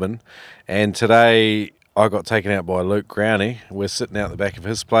 in Melbourne. And today I got taken out by Luke Growney. We're sitting out the back of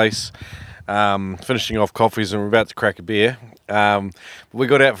his place, finishing off coffees, and we're about to crack a beer. We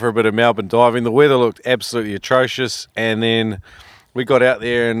got out for a bit of Melbourne diving. The weather looked absolutely atrocious, and then we got out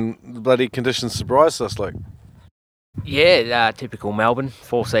there and the bloody conditions surprised us. Like, yeah, typical Melbourne,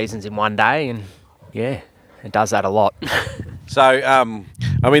 4 seasons in one day, and yeah, it does that a lot. So, I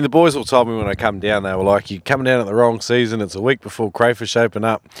mean, the boys all told me when I come down, they were like, you're coming down at the wrong season. It's a week before crayfish open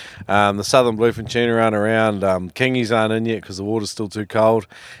up. The southern bluefin tuna aren't around. Kingies aren't in yet because the water's still too cold.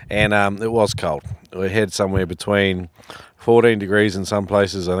 And it was cold. We had somewhere between 14 degrees in some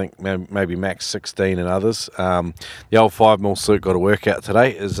places, I think maybe max 16 in others. The old 5mm suit got a workout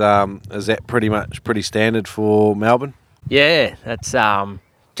today. Is that pretty standard for Melbourne? Yeah, that's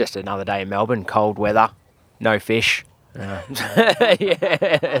just another day in Melbourne, cold weather, no fish. Yeah, it's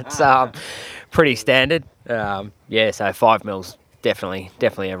pretty standard. So 5mm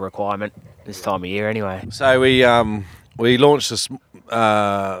definitely a requirement this time of year anyway. So we launched this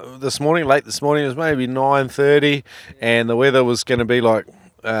morning, late this morning. It was maybe 9:30, and the weather was going to be like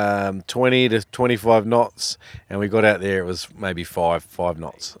 20 to 25 knots, and we got out there, it was maybe 5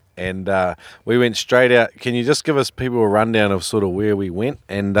 knots. And we went straight out. Can you just give us people a rundown of sort of where we went?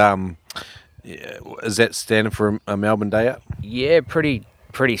 And is that standard for a Melbourne day out? Yeah, pretty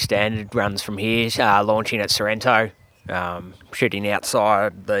standard runs from here. Launching at Sorrento, shooting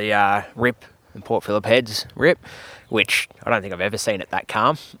outside the Rip, the Port Phillip Heads Rip, which I don't think I've ever seen it that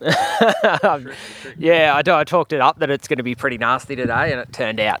calm. Yeah, I talked it up that it's going to be pretty nasty today, and it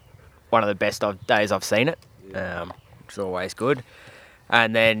turned out one of the best days I've seen it, which is always good.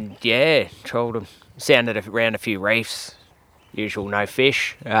 And then, yeah, sounded around a few reefs, usual no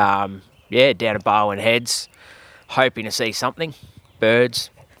fish. Down at Barwon Heads, hoping to see something, birds,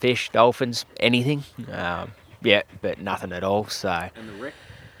 fish, dolphins, anything. But nothing at all. So. And the wreck?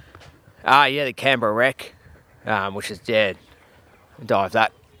 The Canberra wreck, which is, dive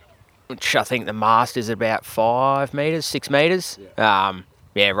that, which I think the mast is about 5 metres, 6 metres.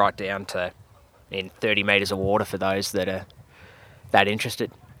 Right down to in 30 metres of water for those that are that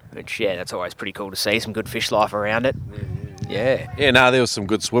interested. Which, that's always pretty cool to see. Some good fish life around it. Yeah. Yeah, no, there was some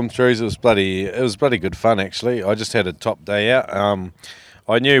good swim throughs. It was bloody good fun, actually. I just had a top day out.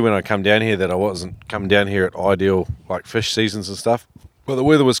 I knew when I come down here that I wasn't coming down here at ideal like fish seasons and stuff. Well, the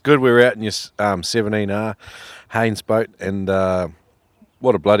weather was good. We were out in your 17R Haynes boat, and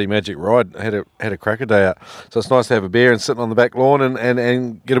what a bloody magic ride. I had a cracker day out. So it's nice to have a beer and sitting on the back lawn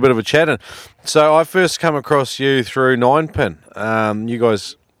and get a bit of a chat in. So I first come across you through Ninepin.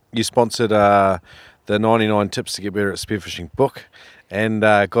 You sponsored the 99 Tips to Get Better at Spearfishing book, and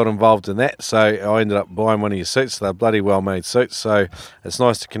got involved in that. So I ended up buying one of your suits. They're bloody well-made suits, so it's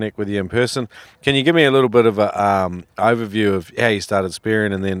nice to connect with you in person. Can you give me a little bit of a overview of how you started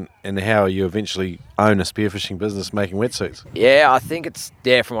spearing and how you eventually own a spearfishing business making wetsuits? Yeah, I think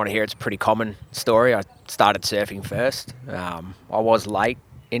from what I hear, it's a pretty common story. I started surfing first. I was late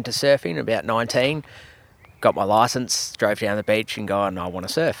into surfing, about 19. Got my licence, drove down the beach and gone, I want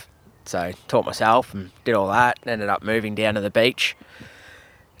to surf. So taught myself and did all that. Ended up moving down to the beach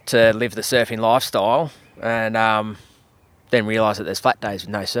to live the surfing lifestyle, and then realised that there's flat days with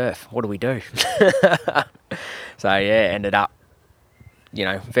no surf. What do we do? So ended up,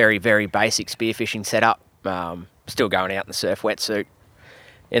 very, very basic spearfishing setup. Still going out in the surf wetsuit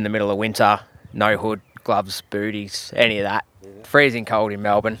in the middle of winter, no hood, gloves, booties, any of that. Freezing cold in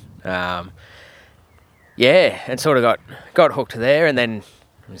Melbourne. And sort of got hooked there, and then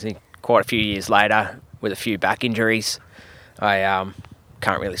I think quite a few years later, with a few back injuries, I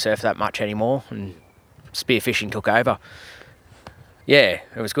can't really surf that much anymore, and spearfishing took over. Yeah,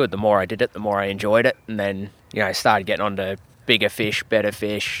 it was good. The more I did it, the more I enjoyed it, and then started getting onto bigger fish, better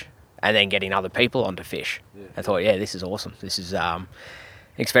fish, and then getting other people onto fish. I thought, this is awesome. This is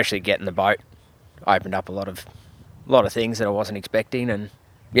especially getting the boat opened up a lot of things that I wasn't expecting, and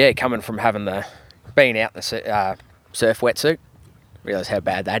coming from being out in the surf wetsuit, realise how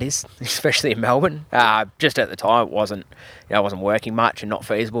bad that is, especially in Melbourne. Just at the time, it wasn't, I wasn't working much and not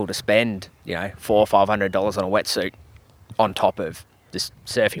feasible to spend, $400 or $500 on a wetsuit on top of just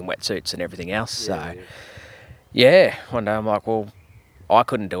surfing wetsuits and everything else. One day I'm like, well, I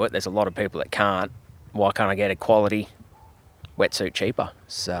couldn't do it. There's a lot of people that can't. Why can't I get a quality wetsuit cheaper?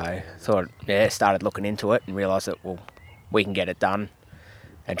 So I thought, started looking into it and realised that, well, we can get it done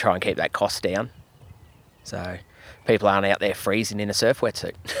and try and keep that cost down. So people aren't out there freezing in a surf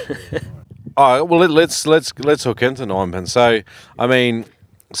wetsuit. Oh, well, let's hook into Ninepin. So, I mean,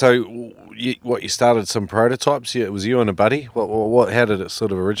 you started some prototypes. It was you and a buddy. How did it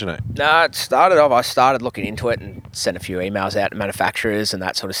sort of originate? No, it started off. I started looking into it and sent a few emails out to manufacturers and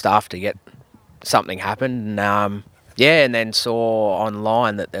that sort of stuff to get something happen. And then saw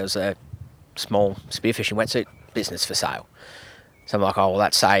online that there was a small spearfishing wetsuit business for sale. So I'm like, oh well,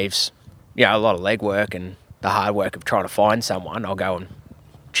 that saves a lot of legwork and the hard work of trying to find someone. I'll go and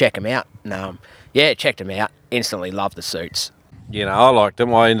check them out. And checked them out. Instantly loved the suits. I liked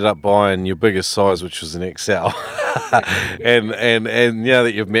them. I ended up buying your biggest size, which was an XL. and now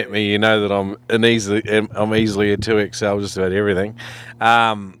that you've met me, you know that I'm easily a 2XL, just about everything.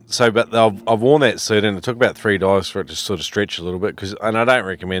 But I've worn that suit, and it took about 3 dives for it to sort of stretch a little bit. And I don't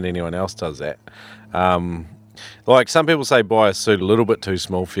recommend anyone else does that. Like some people say, buy a suit a little bit too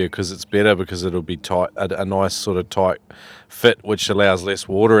small for you because it's better because it'll be tight, a nice sort of tight fit, which allows less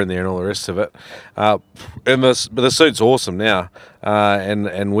water in there and all the rest of it. But the suit's awesome now,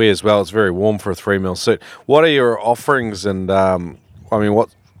 and wears well. It's very warm for a 3mm suit. What are your offerings? And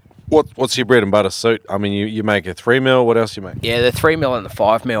what's your bread and butter suit? I mean, you make a 3mm. What else you make? Yeah, the 3mm and the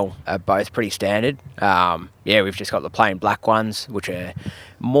 5mm are both pretty standard. We've just got the plain black ones, which are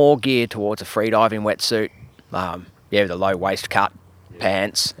more geared towards a freediving wetsuit. With a low waist cut,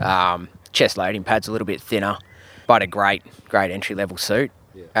 pants. Chest loading pad's a little bit thinner, but a great entry-level suit.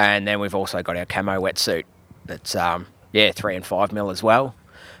 Yeah. And then we've also got our camo wetsuit that's, 3 and 5 mil as well,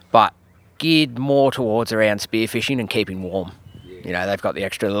 but geared more towards around spearfishing and keeping warm. Yeah. They've got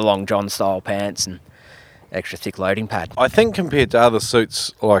the Long John style pants and extra thick loading pad. I think compared to other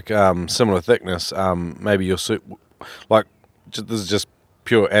suits, like similar thickness, maybe your suit, like, this is just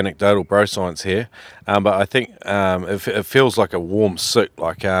pure anecdotal bro science here, but I think it feels like a warm suit.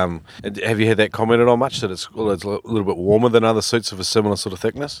 Like, have you had that commented on much, that it's a little bit warmer than other suits of a similar sort of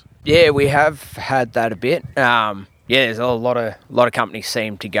thickness? Yeah, we have had that a bit. There's a lot of companies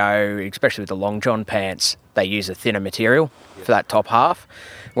seem to go, especially with the Long John pants, they use a thinner material for that top half,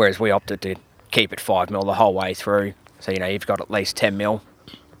 whereas we opted to keep it 5 mil the whole way through. So, you've got at least 10 mil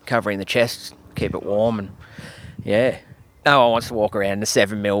covering the chest, keep it warm, and no one wants to walk around in a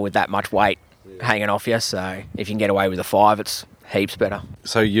 7 mil with that much weight hanging off you. So if you can get away with a 5, it's heaps better.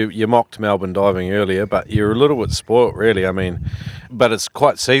 So you mocked Melbourne diving earlier, but you're a little bit spoilt, really. I mean, but it's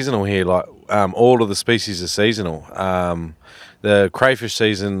quite seasonal here. Like, all of the species are seasonal. The crayfish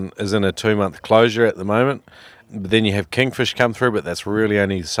season is in a 2-month closure at the moment. But then you have kingfish come through, but that's really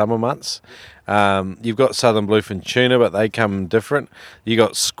only summer months. You've got southern bluefin tuna, but they come different. You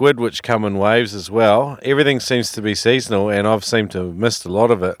got squid, which come in waves as well. Everything seems to be seasonal, and I've seemed to have missed a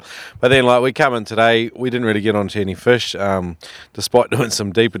lot of it. But then, like, we come in today, we didn't really get onto any fish, despite doing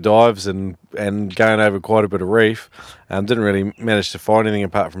some deeper dives and going over quite a bit of reef. Didn't really manage to find anything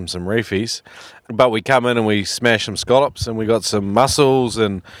apart from some reefies. But we come in and we smash some scallops, and we got some mussels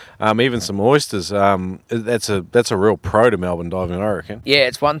and even some oysters. That's a real pro to Melbourne diving, I reckon. Yeah,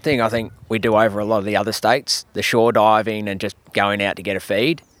 it's one thing I think we do over a lot of the other states. The shore diving and just going out to get a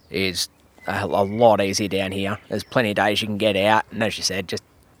feed is a lot easier down here. There's plenty of days you can get out, and as you said, just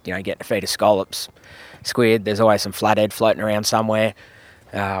getting a feed of scallops, squid. There's always some flathead floating around somewhere,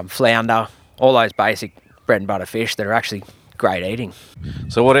 flounder, all those basic bread and butter fish that are actually great eating.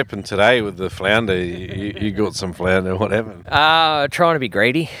 So what happened today with the flounder? You got some flounder. What happened? Trying to be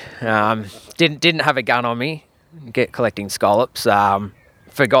greedy. Didn't have a gun on me. Collecting scallops.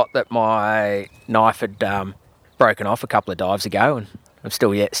 Forgot that my knife had broken off a couple of dives ago, and I'm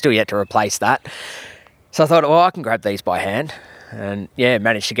still yet to replace that. So I thought, well, I can grab these by hand, and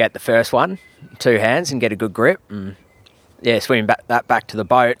managed to get the first one, 2 hands, and get a good grip. And swimming back to the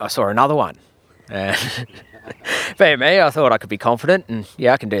boat, I saw another one. Being me, I thought I could be confident, and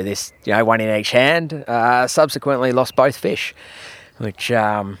I can do this. 1 in each hand. Subsequently, lost both fish, which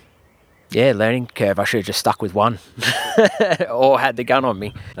learning curve. I should have just stuck with one, or had the gun on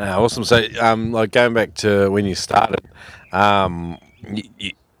me. Awesome. So, like, going back to when you started,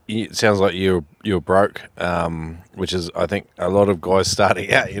 it sounds like you're broke, which is, I think, a lot of guys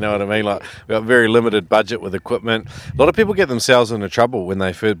starting out. You know what I mean? Like, we've got very limited budget with equipment. A lot of people get themselves into trouble when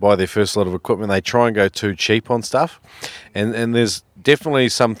they buy their first lot of equipment. They try and go too cheap on stuff, and there's definitely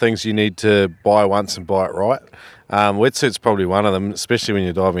some things you need to buy once and buy it right. Wetsuit's probably one of them, especially when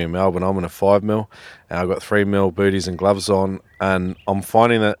you're diving in Melbourne. I'm in a 5 mil. I've got 3 mil booties and gloves on, and I'm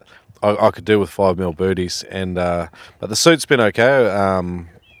finding that I could do with 5 mil booties. And but the suit's been okay.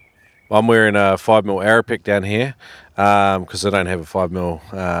 I'm wearing a 5 mil Arapic down here because I don't have a 5 mil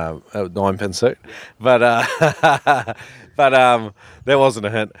 9-pin suit, but that wasn't a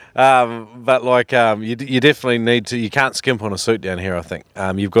hint. But like, you definitely need to. You can't skimp on a suit down here. I think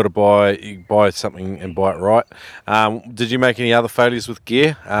you've got to buy something and buy it right. Did you make any other failures with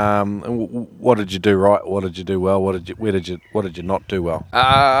gear? What did you do right? What did you do well? What did you not do well?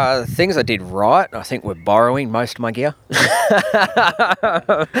 Things I did right, I think, were borrowing most of my gear.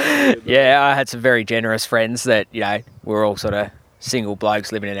 I had some very generous friends that we're all sort of single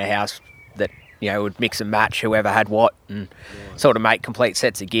blokes living in a house that would mix and match whoever had what, and sort of make complete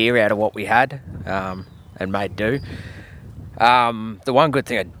sets of gear out of what we had, and made do. The one good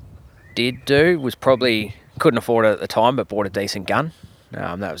thing I did do was probably couldn't afford it at the time, but bought a decent gun.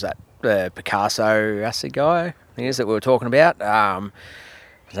 That was that Picasso acid guy, I think it is, that we were talking about.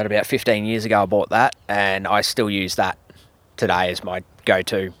 Was that about 15 years ago I bought that, and I still use that today as my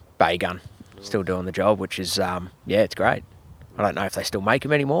go-to bay gun. Still doing the job, which is, it's great. I don't know if they still make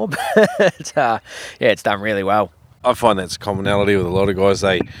them anymore, but it's done really well. I find that's a commonality with a lot of guys.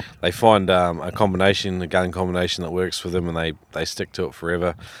 They find a gun combination that works for them, and they stick to it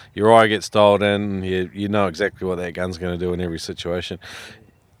forever. Your eye gets dialed in, you know exactly what that gun's going to do in every situation.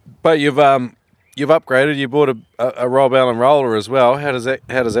 But you've upgraded. You bought a Rob Allen roller as well. How does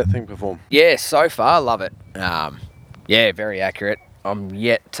that thing perform? Yeah, so far love it. Very accurate. I'm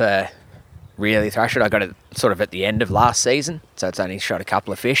yet to really thrash it. I got it sort of at the end of last season, so it's only shot a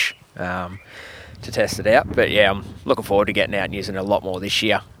couple of fish. to test it out. But yeah, I'm looking forward to getting out and using it a lot more this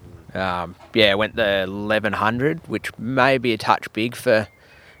year. I went the 1100, which may be a touch big for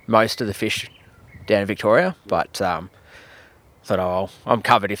most of the fish down in Victoria, but thought, I'm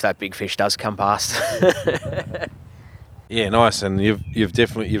covered if that big fish does come past. Yeah, nice. And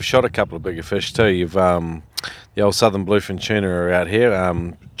you've shot a couple of bigger fish too. You've the old southern bluefin tuna are out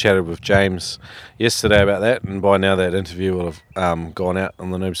here. Chatted with James yesterday about that, and by now that interview will have gone out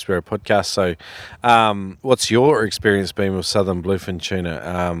on the Noob Sparrow podcast. So, what's your experience been with southern bluefin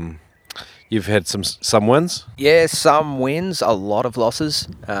tuna? You've had some wins. Yeah, some wins, a lot of losses.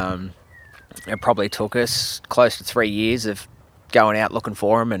 It probably took us close to 3 years of going out looking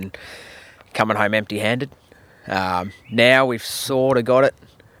for them and coming home empty-handed. Now we've sort of got it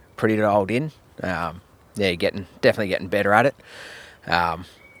pretty dialed in. Definitely getting better at it.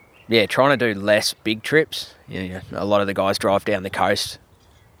 Trying to do less big trips. A lot of the guys drive down the coast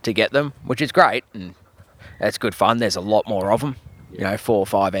to get them, which is great, and that's good fun. There's a lot more of them, 4 or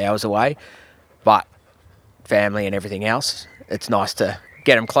 5 hours away. But family and everything else, it's nice to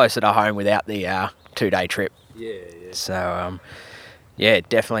get them closer to home without the 2-day trip. Yeah. So,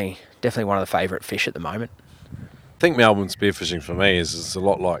 definitely one of the favourite fish at the moment. I think Melbourne spearfishing for me is a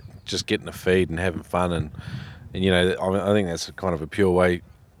lot like just getting a feed and having fun, and I think that's kind of a pure way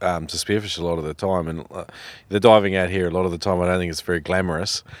to spearfish a lot of the time. And the diving out here a lot of the time, I don't think it's very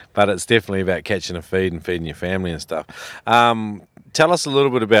glamorous, but it's definitely about catching a feed and feeding your family and stuff. Tell us a little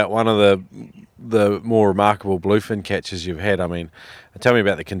bit about one of the more remarkable bluefin catches you've had. I mean, tell me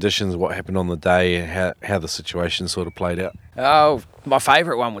about the conditions, what happened on the day, and how the situation sort of played out. Oh, my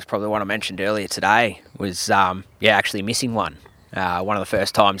favourite one was probably one I mentioned earlier today, was actually missing one. One of the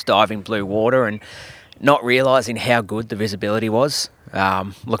first times diving blue water and not realising how good the visibility was.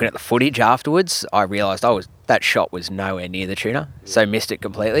 Looking at the footage afterwards, I realised that shot was nowhere near the tuna, so missed it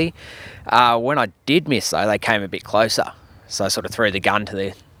completely. When I did miss, though, they came a bit closer. So I sort of threw the gun to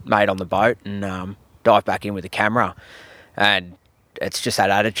the mate on the boat and dived back in with the camera. And it's just that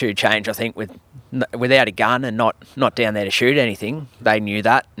attitude change, I think, without a gun and not down there to shoot anything. They knew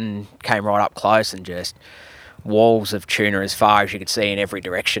that and came right up close and just walls of tuna as far as you could see in every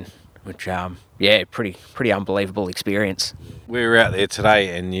direction, which, pretty unbelievable experience. We were out there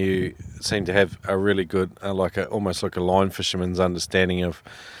today and you seem to have a really good, almost like a line fisherman's understanding of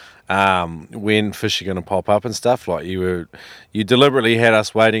when fish are going to pop up and stuff. Like you deliberately had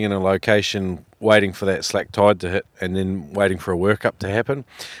us waiting in a location, waiting for that slack tide to hit and then waiting for a workup to happen.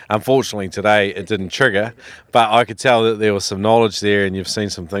 Unfortunately today it didn't trigger, but I could tell that there was some knowledge there and you've seen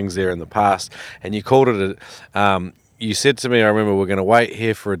some things there in the past, and you called it you said to me, I remember, we're going to wait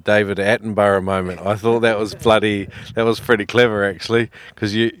here for a David Attenborough moment. I thought that was pretty clever, actually,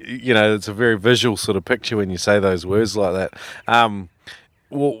 because it's a very visual sort of picture when you say those words like that.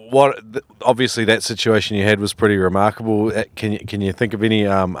 Obviously that situation you had was pretty remarkable. Can you think of any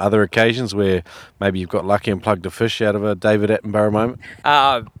other occasions where maybe you've got lucky and plugged a fish out of a David Attenborough moment?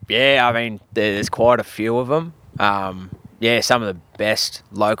 I mean, there's quite a few of them. Some of the best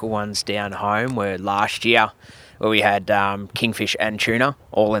local ones down home were last year, where we had kingfish and tuna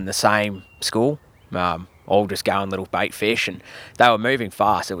all in the same school, all just going little bait fish, and they were moving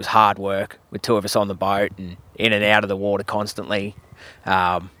fast. It was hard work with 2 of us on the boat and in and out of the water constantly.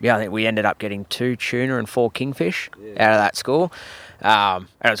 I think we ended up getting 2 tuna and 4 kingfish out of that school. And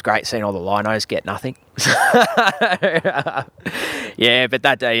it was great seeing all the linos get nothing. But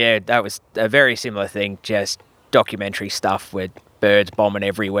that day, that was a very similar thing, just documentary stuff with birds bombing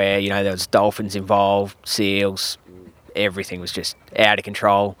everywhere. There was dolphins involved, seals, everything was just out of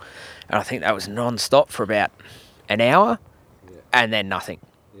control. And I think that was non-stop for about an hour, and then nothing.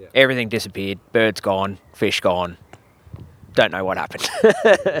 Everything disappeared, birds gone, fish gone. Don't know what happened.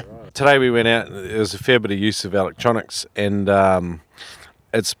 Today we went out, there was a fair bit of use of electronics, and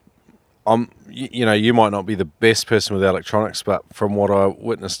you might not be the best person with electronics, but from what I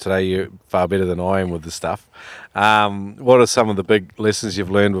witnessed today, you're far better than I am with the stuff. What are some of the big lessons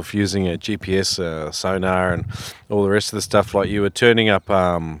you've learned with using a GPS, sonar, and all the rest of the stuff? Like you were turning up,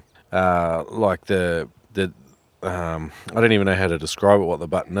 I don't even know how to describe it, what the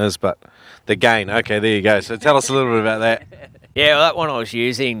button is, but the gain. Okay, there you go. So tell us a little bit about that. That one I was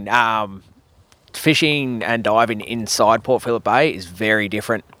using, fishing and diving inside Port Phillip Bay is very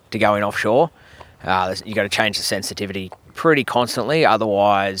different to going offshore. You got to change the sensitivity pretty constantly.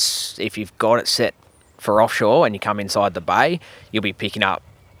 Otherwise, if you've got it set for offshore and you come inside the bay, you'll be picking up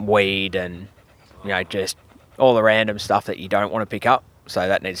weed and just all the random stuff that you don't want to pick up. So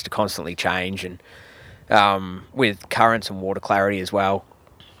that needs to constantly change, and with currents and water clarity as well,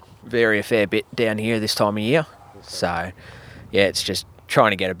 vary a fair bit down here this time of year. So it's just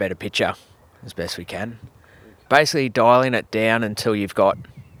trying to get a better picture as best we can. Basically dialing it down until you've got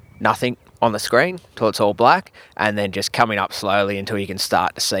nothing on the screen, till it's all black, and then just coming up slowly until you can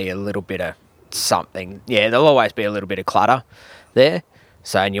start to see a little bit of something. Yeah, there'll always be a little bit of clutter there,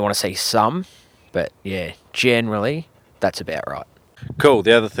 and you want to see some, but yeah, generally that's about right. Cool.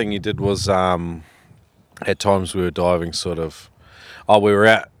 The other thing you did was at times we were diving we were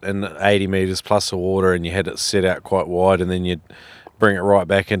out in 80 metres plus of water and you had it set out quite wide, and then you'd bring it right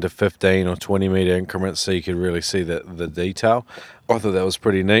back into 15 or 20 metre increments so you could really see the detail. I thought that was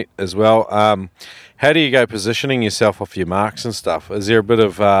pretty neat as well. How do you go positioning yourself off your marks and stuff? Is there a bit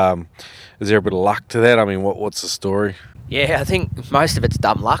of luck to that? I mean, what's the story? Yeah, I think most of it's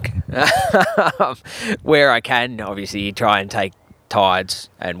dumb luck. Where I can, obviously, you try and take tides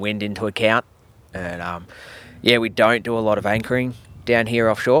and wind into account. And we don't do a lot of anchoring down here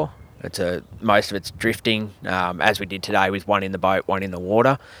offshore. Most of it's drifting, as we did today with one in the boat, one in the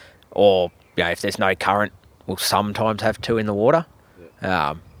water. Or, if there's no current, we'll sometimes have two in the water.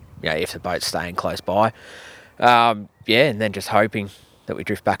 If the boat's staying close by. And then just hoping that we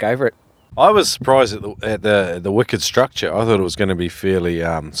drift back over it. I was surprised at the wicked structure. I thought it was going to be fairly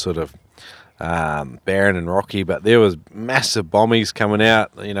barren and rocky, but there was massive bommies coming out.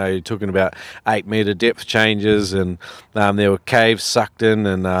 You're talking about 8 metre depth changes, and there were caves sucked in,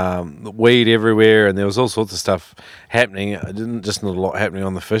 and weed everywhere, and there was all sorts of stuff happening. Not a lot happening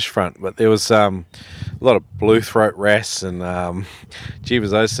on the fish front, but there was a lot of blue throat wrasse, and jeebus,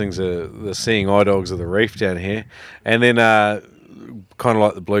 those things are the seeing eye dogs of the reef down here. And then kind of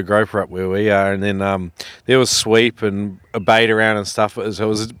like the blue groper up where we are, and then there was sweep and a bait around and stuff. It was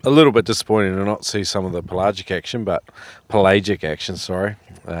a little bit disappointing to not see some of the pelagic action, sorry.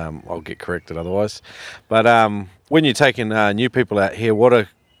 I'll get corrected otherwise. But when you're taking new people out here, what are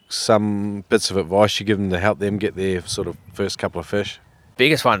some bits of advice you give them to help them get their sort of first couple of fish?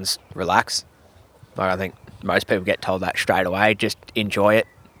 Biggest one's relax. I think most people get told that straight away. Just enjoy it.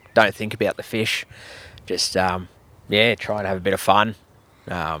 Don't think about the fish. Just try and have a bit of fun.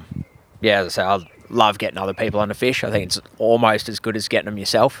 As I say, I love getting other people on the fish. I think it's almost as good as getting them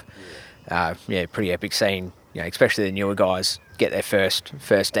yourself. Pretty epic seeing, especially the newer guys get their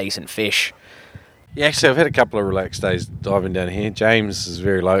first decent fish. Yeah, actually, I've had a couple of relaxed days diving down here. James is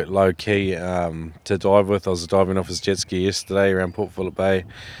very low key to dive with. I was diving off his jet ski yesterday around Port Phillip Bay.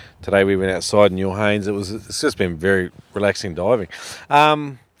 Today we went outside in Your Haynes. It's just been very relaxing diving.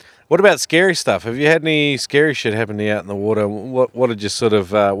 What about scary stuff? Have you had any scary shit happen to you out in the water? What did you sort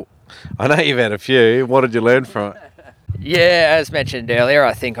of... I know you've had a few. What did you learn from it? Yeah, as mentioned earlier,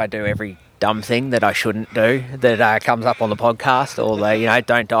 I think I do every dumb thing that I shouldn't do that comes up on the podcast. Or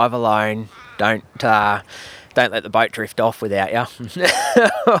don't dive alone. Don't let the boat drift off without you.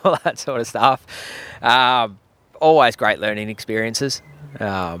 All that sort of stuff. Always great learning experiences.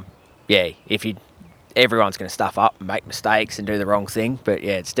 Everyone's going to stuff up and make mistakes and do the wrong thing, but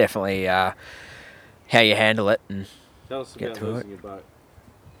it's definitely how you handle it and tell us get about through losing it. your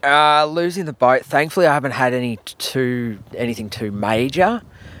boat. Losing the boat, thankfully I haven't had anything too major.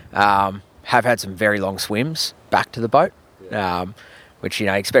 Have had some very long swims back to the boat, which,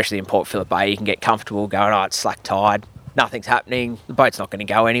 especially in Port Phillip Bay, you can get comfortable going, it's slack tide, nothing's happening, the boat's not going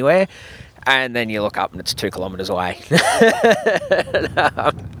to go anywhere. And then you look up and it's 2 kilometres away.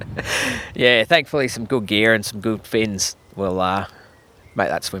 Thankfully some good gear and some good fins will make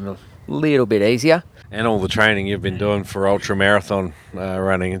that swim a little bit easier. And all the training you've been doing for ultra marathon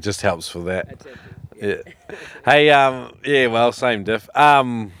running, it just helps for that. Yeah. Hey, same diff.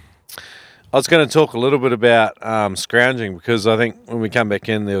 I was going to talk a little bit about scrounging, because I think when we come back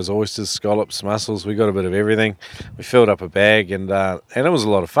in, there was oysters, scallops, mussels. We got a bit of everything. We filled up a bag, and it was a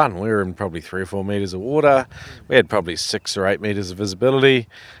lot of fun. We were in probably 3 or 4 metres of water. We had probably 6 or 8 metres of visibility,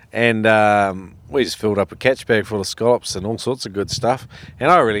 and we just filled up a catch bag full of scallops and all sorts of good stuff.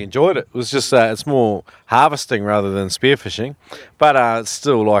 And I really enjoyed it. It was just it's more harvesting rather than spearfishing, but it's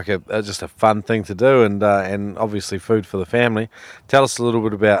still like just a fun thing to do, and obviously food for the family. Tell us a little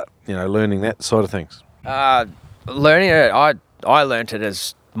bit about learning that side of things. Learning it, I learnt it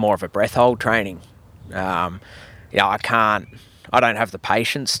as more of a breath hold training. I don't have the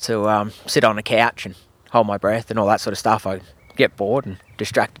patience to sit on a couch and hold my breath and all that sort of stuff. I get bored and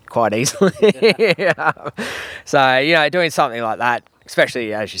distracted quite easily. So, doing something like that,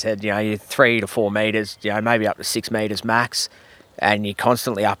 especially as you said, you're 3 to 4 metres, maybe up to 6 metres max, and you're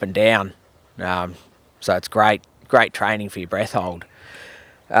constantly up and down. So it's great training for your breath hold.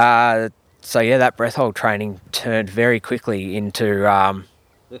 That breath hold training turned very quickly into,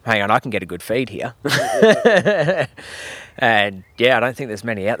 hang on, I can get a good feed here. And I don't think there's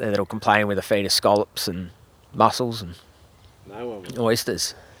many out there that'll complain with a feed of scallops and mussels and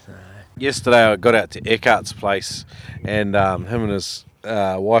oysters. yesterday I got out to Eckhart's place, and him and his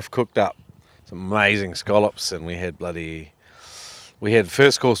wife cooked up some amazing scallops, and we had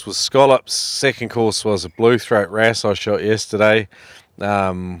first course was scallops, second course was a blue throat wrasse I shot yesterday,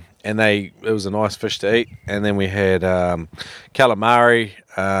 and it was a nice fish to eat, and then we had calamari,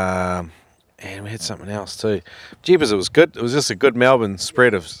 and we had something else too. Jeepers, it was good. It was just a good Melbourne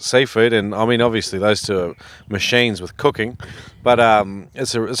spread of seafood, and I mean, obviously those two are machines with cooking, but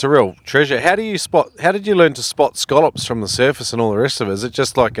it's a real treasure. How did you learn to spot scallops from the surface and all the rest of it? Is it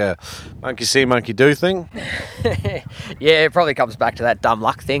just like a monkey see, monkey do thing? Yeah, it probably comes back to that dumb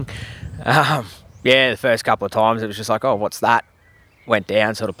luck thing. The first couple of times it was just like, oh, what's that? Went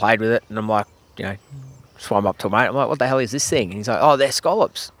down, sort of played with it, and I'm like, swam up to a mate. I'm like, what the hell is this thing? And he's like, oh, they're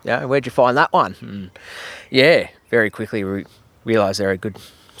scallops. Where'd you find that one? And very quickly realised they're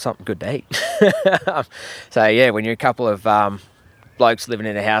something good to eat. So when you're a couple of blokes living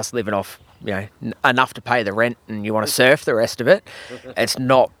in a house, living off enough to pay the rent, and you want to surf the rest of it, it's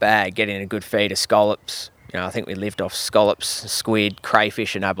not bad getting a good feed of scallops. I think we lived off scallops, squid,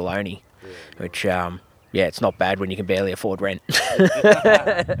 crayfish, and abalone, which it's not bad when you can barely afford rent.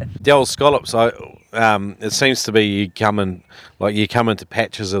 The old scallops, it seems to be you come into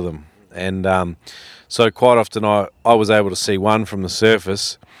patches of them, and so quite often I was able to see one from the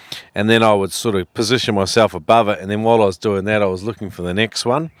surface, and then I would sort of position myself above it, and then while I was doing that I was looking for the next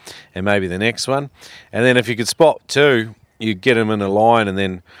one, and maybe the next one, and then if you could spot two, you get them in a line, and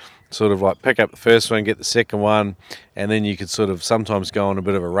then sort of like pick up the first one, get the second one, and then you could sort of sometimes go on a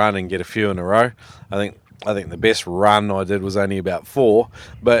bit of a run and get a few in a row. I think the best run I did was only about 4,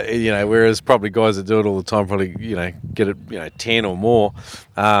 but whereas probably guys that do it all the time probably get it 10 or more.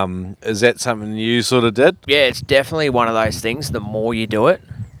 Is that something you sort of did? Yeah, it's definitely one of those things. The more you do it,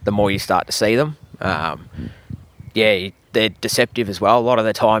 the more you start to see them. They're deceptive as well. A lot of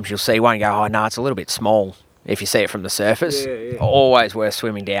the times you'll see one and go, oh no, it's a little bit small. If you see it from the surface, always worth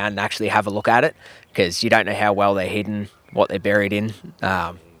swimming down and actually have a look at it, because you don't know how well they're hidden, what they're buried in.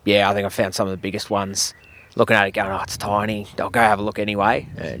 I think I found some of the biggest ones. Looking at it going, oh, it's tiny. I'll go have a look anyway.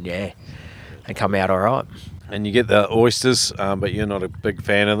 And they come out all right. And you get the oysters, but you're not a big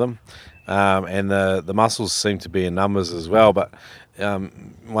fan of them. And the mussels seem to be in numbers as well. But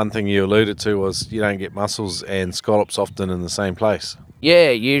one thing you alluded to was you don't get mussels and scallops often in the same place.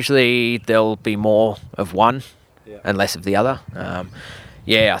 Yeah, usually there'll be more of one and less of the other.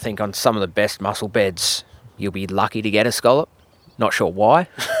 I think on some of the best mussel beds, you'll be lucky to get a scallop. Not sure why.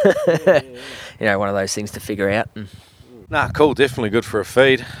 One of those things to figure out. Nah, cool. Definitely good for a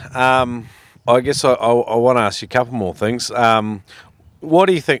feed. I guess I want to ask you a couple more things. What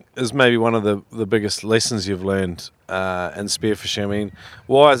do you think is maybe one of the biggest lessons you've learned in spearfishing? I mean,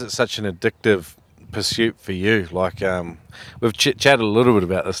 why is it such an addictive pursuit for you? Like, we've chatted a little bit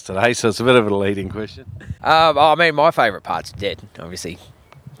about this today, so it's a bit of a leading question. My favourite part's dead. Obviously,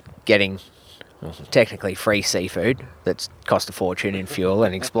 getting technically free seafood that's cost a fortune in fuel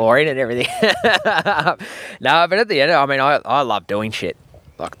and exploring and everything. No, but at the end, I love doing shit.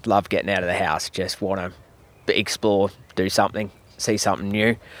 Like, love getting out of the house. Just want to explore, do something, see something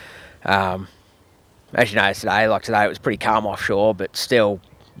new. As you know, today it was pretty calm offshore, but still,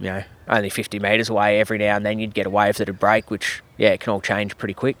 only 50 metres away. Every now and then you'd get a wave that'd break, which, it can all change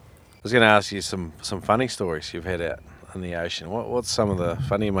pretty quick. I was going to ask you some funny stories you've had out in the ocean. What's some of the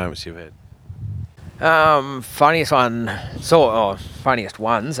funny moments you've had? Funniest ones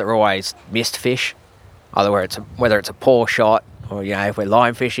are always missed fish. Whether it's a poor shot or, if we're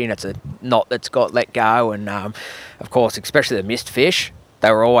line fishing, it's a knot that's got let go. And, of course, especially the missed fish,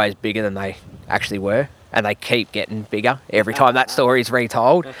 they were always bigger than they actually were. And they keep getting bigger every time that story is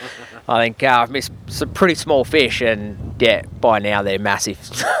retold. I think I've missed some pretty small fish, and, by now they're massive.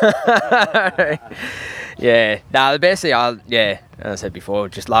 The best thing, as I said before,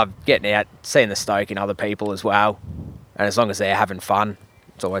 just love getting out, seeing the stoke in other people as well. And as long as they're having fun,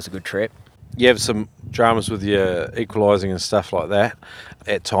 it's always a good trip. You have some dramas with your equalising and stuff like that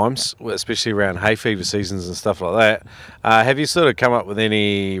at times, especially around hay fever seasons and stuff like that. Have you sort of come up with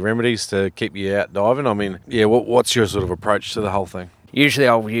any remedies to keep you out diving? I mean, what's your sort of approach to the whole thing? Usually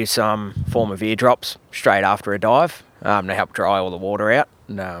I'll use some form of eardrops straight after a dive to help dry all the water out.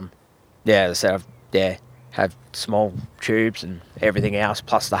 And, as I said, have small tubes and everything else,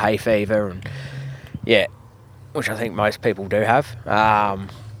 plus the hay fever, and which I think most people do have.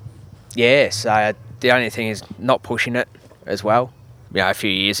 So the only thing is not pushing it as well. A few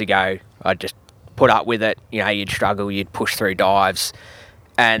years ago, I'd just put up with it. You'd struggle, you'd push through dives,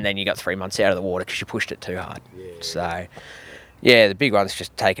 and then you got 3 months out of the water because you pushed it too hard. So, the big one's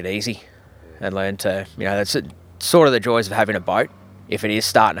just take it easy and learn to, that's sort of the joys of having a boat. if it is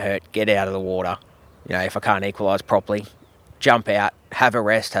starting to hurt, get out of the water. If I can't equalise properly, jump out, have a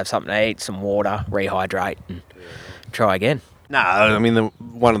rest, have something to eat, some water, rehydrate, and try again. No, I mean,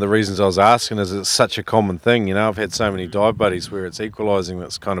 one of the reasons I was asking is it's such a common thing. I've had so many dive buddies where it's equalising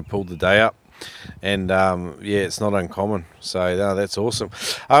that's kind of pulled the day up. And, it's not uncommon. So, no, that's awesome.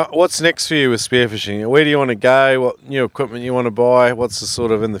 What's next for you with spearfishing? Where do you want to go? What new equipment you want to buy? What's the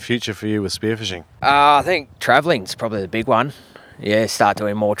sort of in the future for you with spearfishing? I think travelling's probably the big one. Yeah, start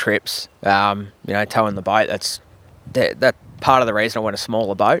doing more trips. Towing the boat, that's part of the reason I want a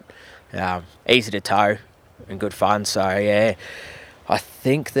smaller boat. Easy to tow and good fun. So, yeah, I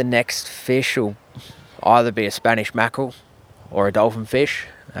think the next fish will either be a Spanish mackerel or a dolphin fish.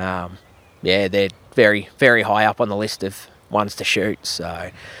 They're very, very high up on the list of ones to shoot.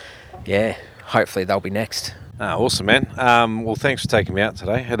 So, yeah, hopefully they'll be next. Awesome, man. Well, thanks for taking me out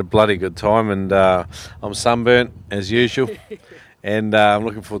today. Had a bloody good time, and I'm sunburnt as usual. And I'm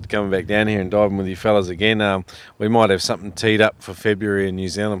looking forward to coming back down here and diving with you fellas again. We might have something teed up for February in New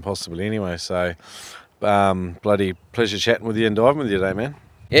Zealand, possibly anyway. So, bloody pleasure chatting with you and diving with you today, man.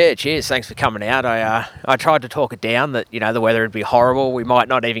 Yeah, cheers. Thanks for coming out. I tried to talk it down that, the weather would be horrible. We might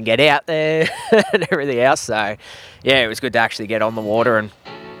not even get out there and everything else. So, yeah, it was good to actually get on the water and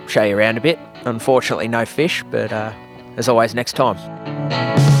show you around a bit. Unfortunately, no fish, but as always, next time.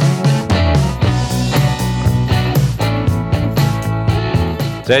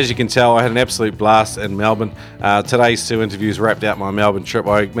 So as you can tell, I had an absolute blast in Melbourne. Today's 2 interviews wrapped out my Melbourne trip.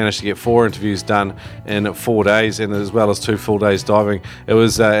 I managed to get 4 interviews done in 4 days, and as well as 2 full days diving. It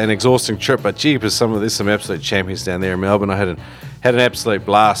was an exhausting trip, but jeepers, there's some absolute champions down there in Melbourne. I had an absolute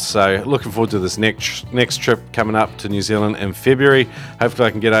blast. So looking forward to this next trip coming up to New Zealand in February. Hopefully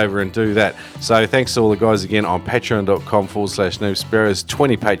I can get over and do that. So thanks to all the guys again on patreon.com/NoobSparrows.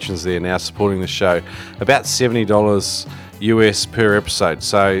 20 patrons there now supporting the show. About $70 US per episode.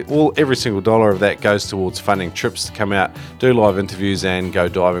 So every single dollar of that goes towards funding trips to come out, do live interviews, and go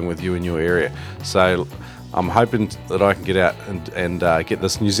diving with you in your area. So I'm hoping that I can get out and get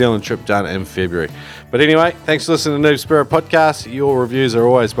this New Zealand trip done in February. But anyway, thanks for listening to Noob Sparrow Podcast. Your reviews are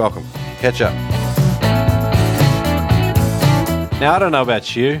always welcome. Catch up. Now, I don't know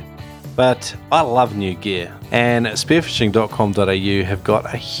about you, but I love new gear. And spearfishing.com.au have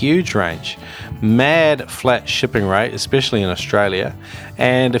got a huge range. Mad flat shipping rate, especially in Australia.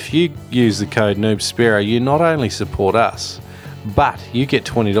 And if you use the code NoobSparrow, you not only support us, but you get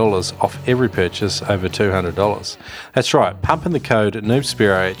 $20 off every purchase over $200. That's right, pump in the code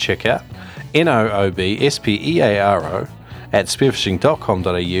NoobSparrow at checkout, NOOBSPEARO at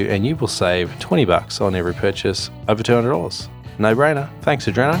spearfishing.com.au, and you will save $20 on every purchase over $200. No brainer. Thanks,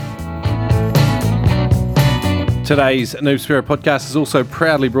 Adreno. Today's Noob Sparrow podcast is also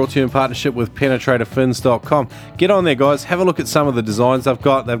proudly brought to you in partnership with PenetratorFins.com. Get on there, guys. Have a look at some of the designs they've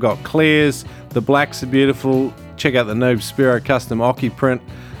got. They've got clears. The blacks are beautiful. Check out the Noob Sparrow custom Oki print.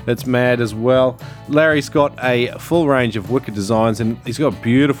 It's mad as well. Larry's got a full range of wicked designs, and he's got a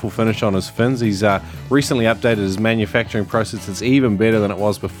beautiful finish on his fins. He's recently updated his manufacturing process. It's even better than it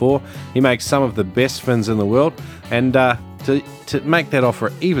was before. He makes some of the best fins in the world, and to make that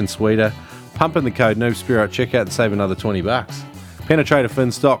offer even sweeter, pump in the code NoobSparrow at checkout and save another $20.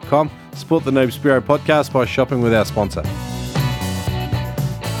 PenetratorFins.com. Support the Noob Sparrow podcast by shopping with our sponsor.